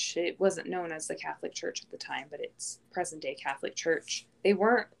church, it wasn't known as the Catholic Church at the time, but it's present day Catholic Church, they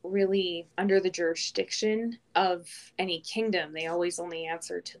weren't really under the jurisdiction of any kingdom. They always only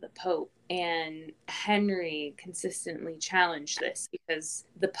answered to the Pope. And Henry consistently challenged this because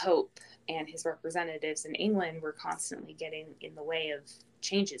the Pope and his representatives in England were constantly getting in the way of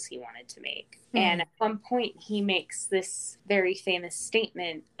changes he wanted to make. And at one point he makes this very famous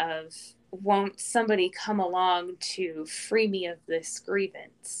statement of, won't somebody come along to free me of this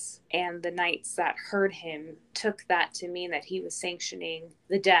grievance? And the knights that heard him took that to mean that he was sanctioning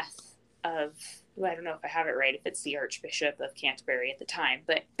the death of, well, I don't know if I have it right, if it's the Archbishop of Canterbury at the time,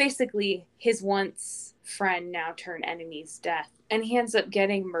 but basically his once friend, now turned enemy's death. And he ends up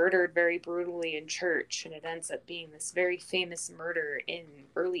getting murdered very brutally in church, and it ends up being this very famous murder in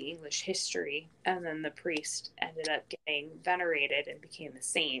early English history. And then the priest ended up getting venerated and became a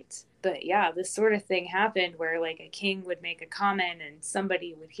saint. But yeah, this sort of thing happened where like a king would make a comment and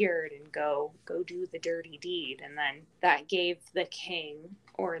somebody would hear it and go do the dirty deed. And then that gave the king,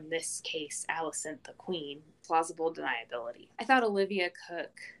 or in this case, Alicent the queen, plausible deniability. I thought Olivia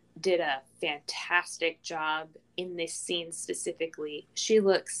Cooke did a fantastic job in this scene specifically. She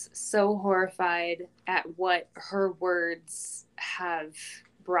looks so horrified at what her words have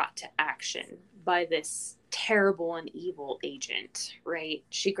brought to action by this terrible and evil agent, right?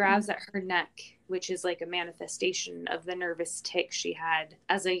 She grabs at her neck, which is like a manifestation of the nervous tic she had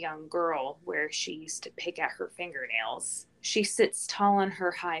as a young girl, where she used to pick at her fingernails. She sits tall on her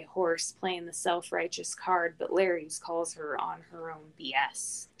high horse, playing the self-righteous card, but Larry's calls her on her own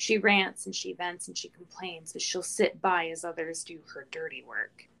BS. She rants and she vents and she complains, but she'll sit by as others do her dirty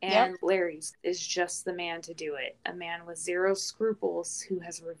work. And Larry's is just the man to do it. A man with zero scruples who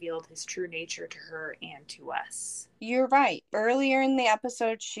has revealed his true nature to her and to us. You're right. Earlier in the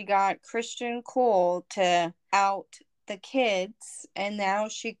episode, she got Christian Cole to out the kids, and now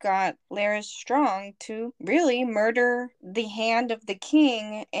she got Larys Strong to really murder the hand of the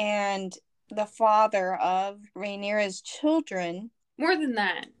king and the father of Rhaenyra's children. More than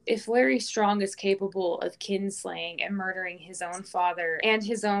that, if Larry Strong is capable of kinslaying and murdering his own father and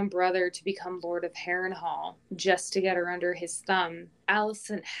his own brother to become Lord of Harrenhal just to get her under his thumb,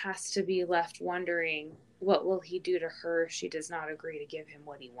 Alicent has to be left wondering, what will he do to her if she does not agree to give him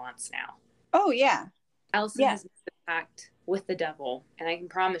what he wants now? Oh, yeah. Alicent Yeah. has made a pact with the devil, and I can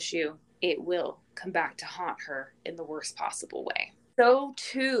promise you it will come back to haunt her in the worst possible way. So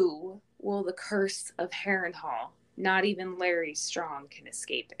too will the curse of Harrenhal. Not even Larry Strong can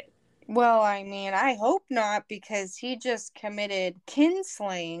escape it. Well, I mean, I hope not, because he just committed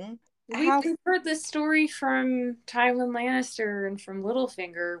kinslaying. We've heard this story from Tywin Lannister and from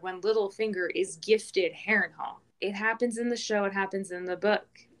Littlefinger when Littlefinger is gifted Harrenhal. It happens in the show, it happens in the book.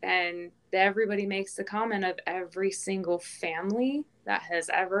 And everybody makes the comment of every single family that has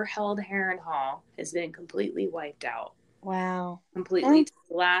ever held Harrenhal has been completely wiped out. Wow. Completely to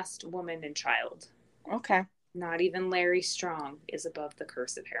the last woman and child. Okay. Not even Larry Strong is above the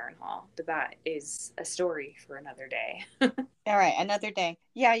curse of Harrenhal, but that is a story for another day. All right, another day.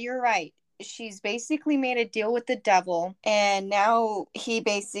 Yeah, you're right. She's basically made a deal with the devil, and now he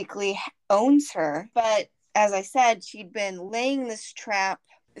basically owns her. But as I said, she'd been laying this trap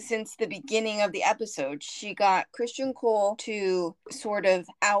since the beginning of the episode. She got Christian Cole to sort of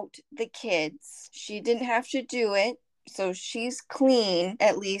out the kids. She didn't have to do it. So she's clean,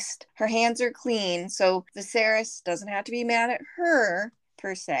 at least. Her hands are clean. So Viserys doesn't have to be mad at her,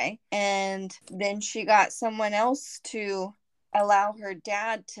 per se. And then she got someone else to allow her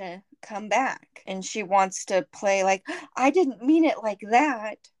dad to come back. And she wants to play like, I didn't mean it like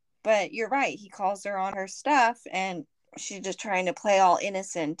that. But you're right. He calls her on her stuff, and she's just trying to play all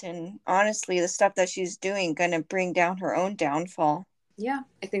innocent. And honestly, the stuff that she's doing gonna bring down her own downfall. Yeah,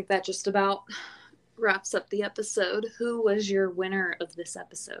 I think that just about wraps up the episode. Who was your winner of this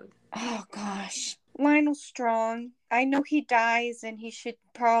episode? Oh gosh, Lionel Strong. I know he dies and he should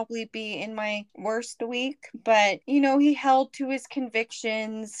probably be in my worst week, but he held to his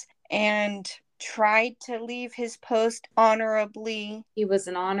convictions and tried to leave his post honorably. He was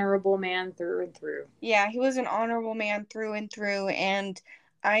an honorable man through and through. Yeah, he was an honorable man through and through, and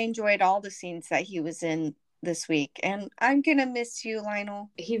I enjoyed all the scenes that he was in this week, and I'm gonna miss you, Lionel.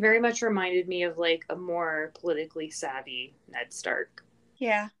 He very much reminded me of like a more politically savvy Ned Stark.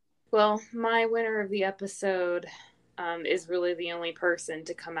 Yeah. Well, my winner of the episode is really the only person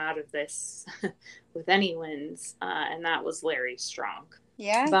to come out of this with any wins, and that was Larry Strong.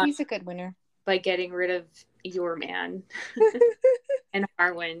 Yeah, he's a good winner. By getting rid of your man and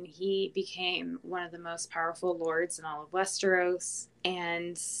Harwin, he became one of the most powerful lords in all of Westeros,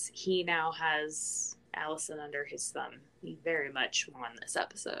 and he now has Alicent under his thumb. He very much won this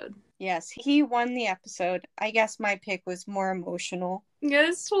episode. Yes, he won the episode. I guess my pick was more emotional. Yeah,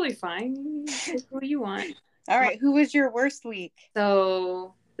 it's totally fine. Pick who you want. All right, who was your worst week?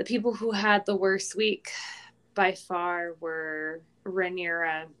 So the people who had the worst week by far were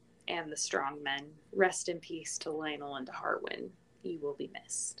Rhaenyra and the strong men. Rest in peace to Lionel and to Harwin. You will be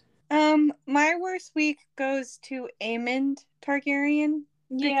missed. My worst week goes to Aemond Targaryen.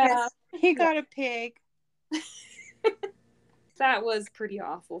 Yeah. He got a pig. That was pretty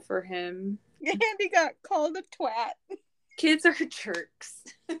awful for him. And he got called a twat. Kids are jerks.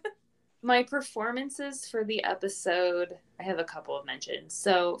 My performances for the episode, I have a couple of mentions.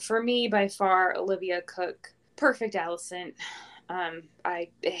 So for me, by far, Olivia Cook, perfect Alicent. I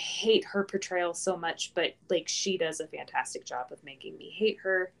hate her portrayal so much, but like she does a fantastic job of making me hate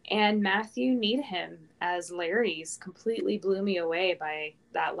her. And Matthew Needham as Larry's completely blew me away by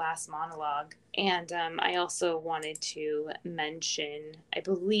that last monologue. And I also wanted to mention, I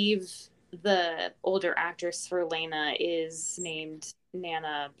believe the older actress for Lena is named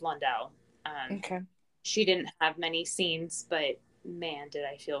Nana Blundell. Okay. She didn't have many scenes, but man, did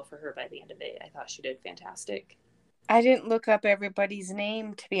I feel for her by the end of it. I thought she did fantastic. I didn't look up everybody's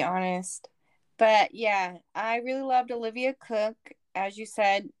name, to be honest. But yeah, I really loved Olivia Cook. As you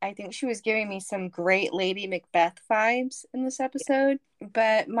said, I think she was giving me some great Lady Macbeth vibes in this episode.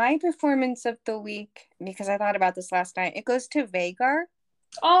 But my performance of the week, because I thought about this last night, it goes to Vhagar.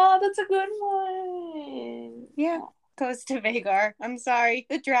 Oh, that's a good one. Yeah, goes to Vhagar. I'm sorry.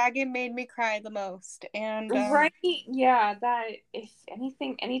 The dragon made me cry the most. And right? Yeah, that if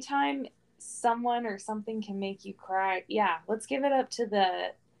anything, anytime someone or something can make you cry, yeah, let's give it up to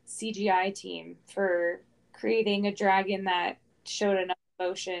the CGI team for creating a dragon that showed enough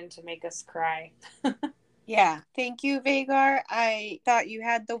emotion to make us cry. Yeah, thank you, Vhagar. I thought you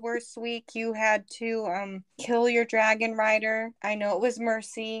had the worst week. You had to kill your dragon rider. I know it was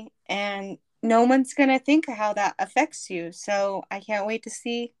Mercy, and no one's gonna think of how that affects you. So I can't wait to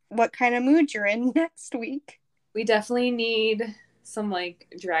see what kind of mood you're in next week. We definitely need some like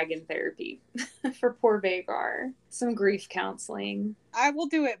dragon therapy for poor Vagar. Some grief counseling. I will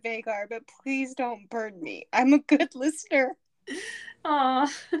do it, Vagar, but please don't burn me. I'm a good listener.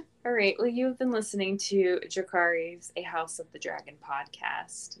 Aw. All right. Well, you've been listening to Drakari's A House of the Dragon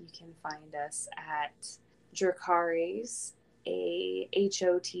podcast. You can find us at Drakari's A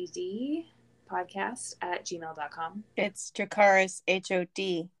HOTD podcast at gmail.com. It's Dracaris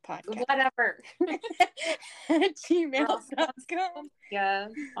HOD podcast. Whatever. At gmail.com. Yeah,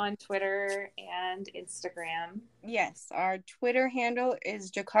 on Twitter and Instagram. Yes, our Twitter handle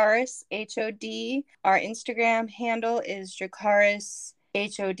is Dracaris HOD. Our Instagram handle is Dracaris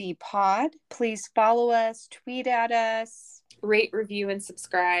HOD pod. Please follow us, tweet at us. Rate, review, and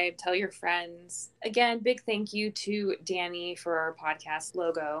subscribe. Tell your friends. Again, big thank you to Danny for our podcast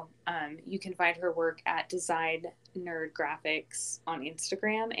logo. You can find her work at Design Nerd Graphics on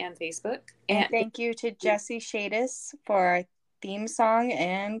Instagram and Facebook. And thank you to Jesse Shadis for our theme song.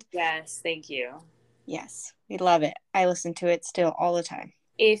 And yes, thank you. Yes, we love it. I listen to it still all the time.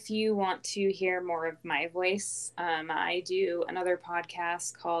 If you want to hear more of my voice, I do another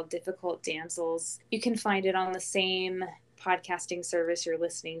podcast called Difficult Damsels. You can find it on the same podcasting service you're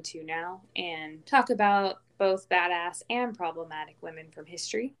listening to now and talk about both badass and problematic women from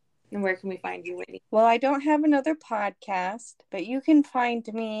history. And where can we find you, Whitney? Well, I don't have another podcast, but you can find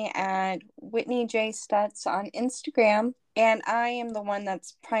me at Whitney J. Stutz on Instagram. And I am the one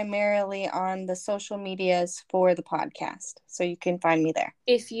that's primarily on the social medias for the podcast. So you can find me there.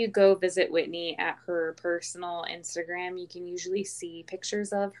 If you go visit Whitney at her personal Instagram, you can usually see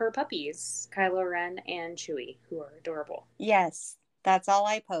pictures of her puppies, Kylo Ren and Chewie, who are adorable. Yes, that's all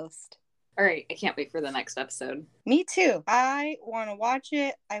I post. All right, I can't wait for the next episode. Me too. I want to watch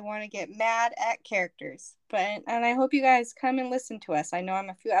it. I want to get mad at characters. And I hope you guys come and listen to us. I know I'm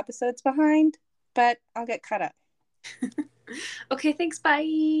a few episodes behind, but I'll get caught up. Okay, thanks.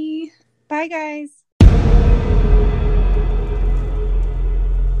 Bye. Bye, guys.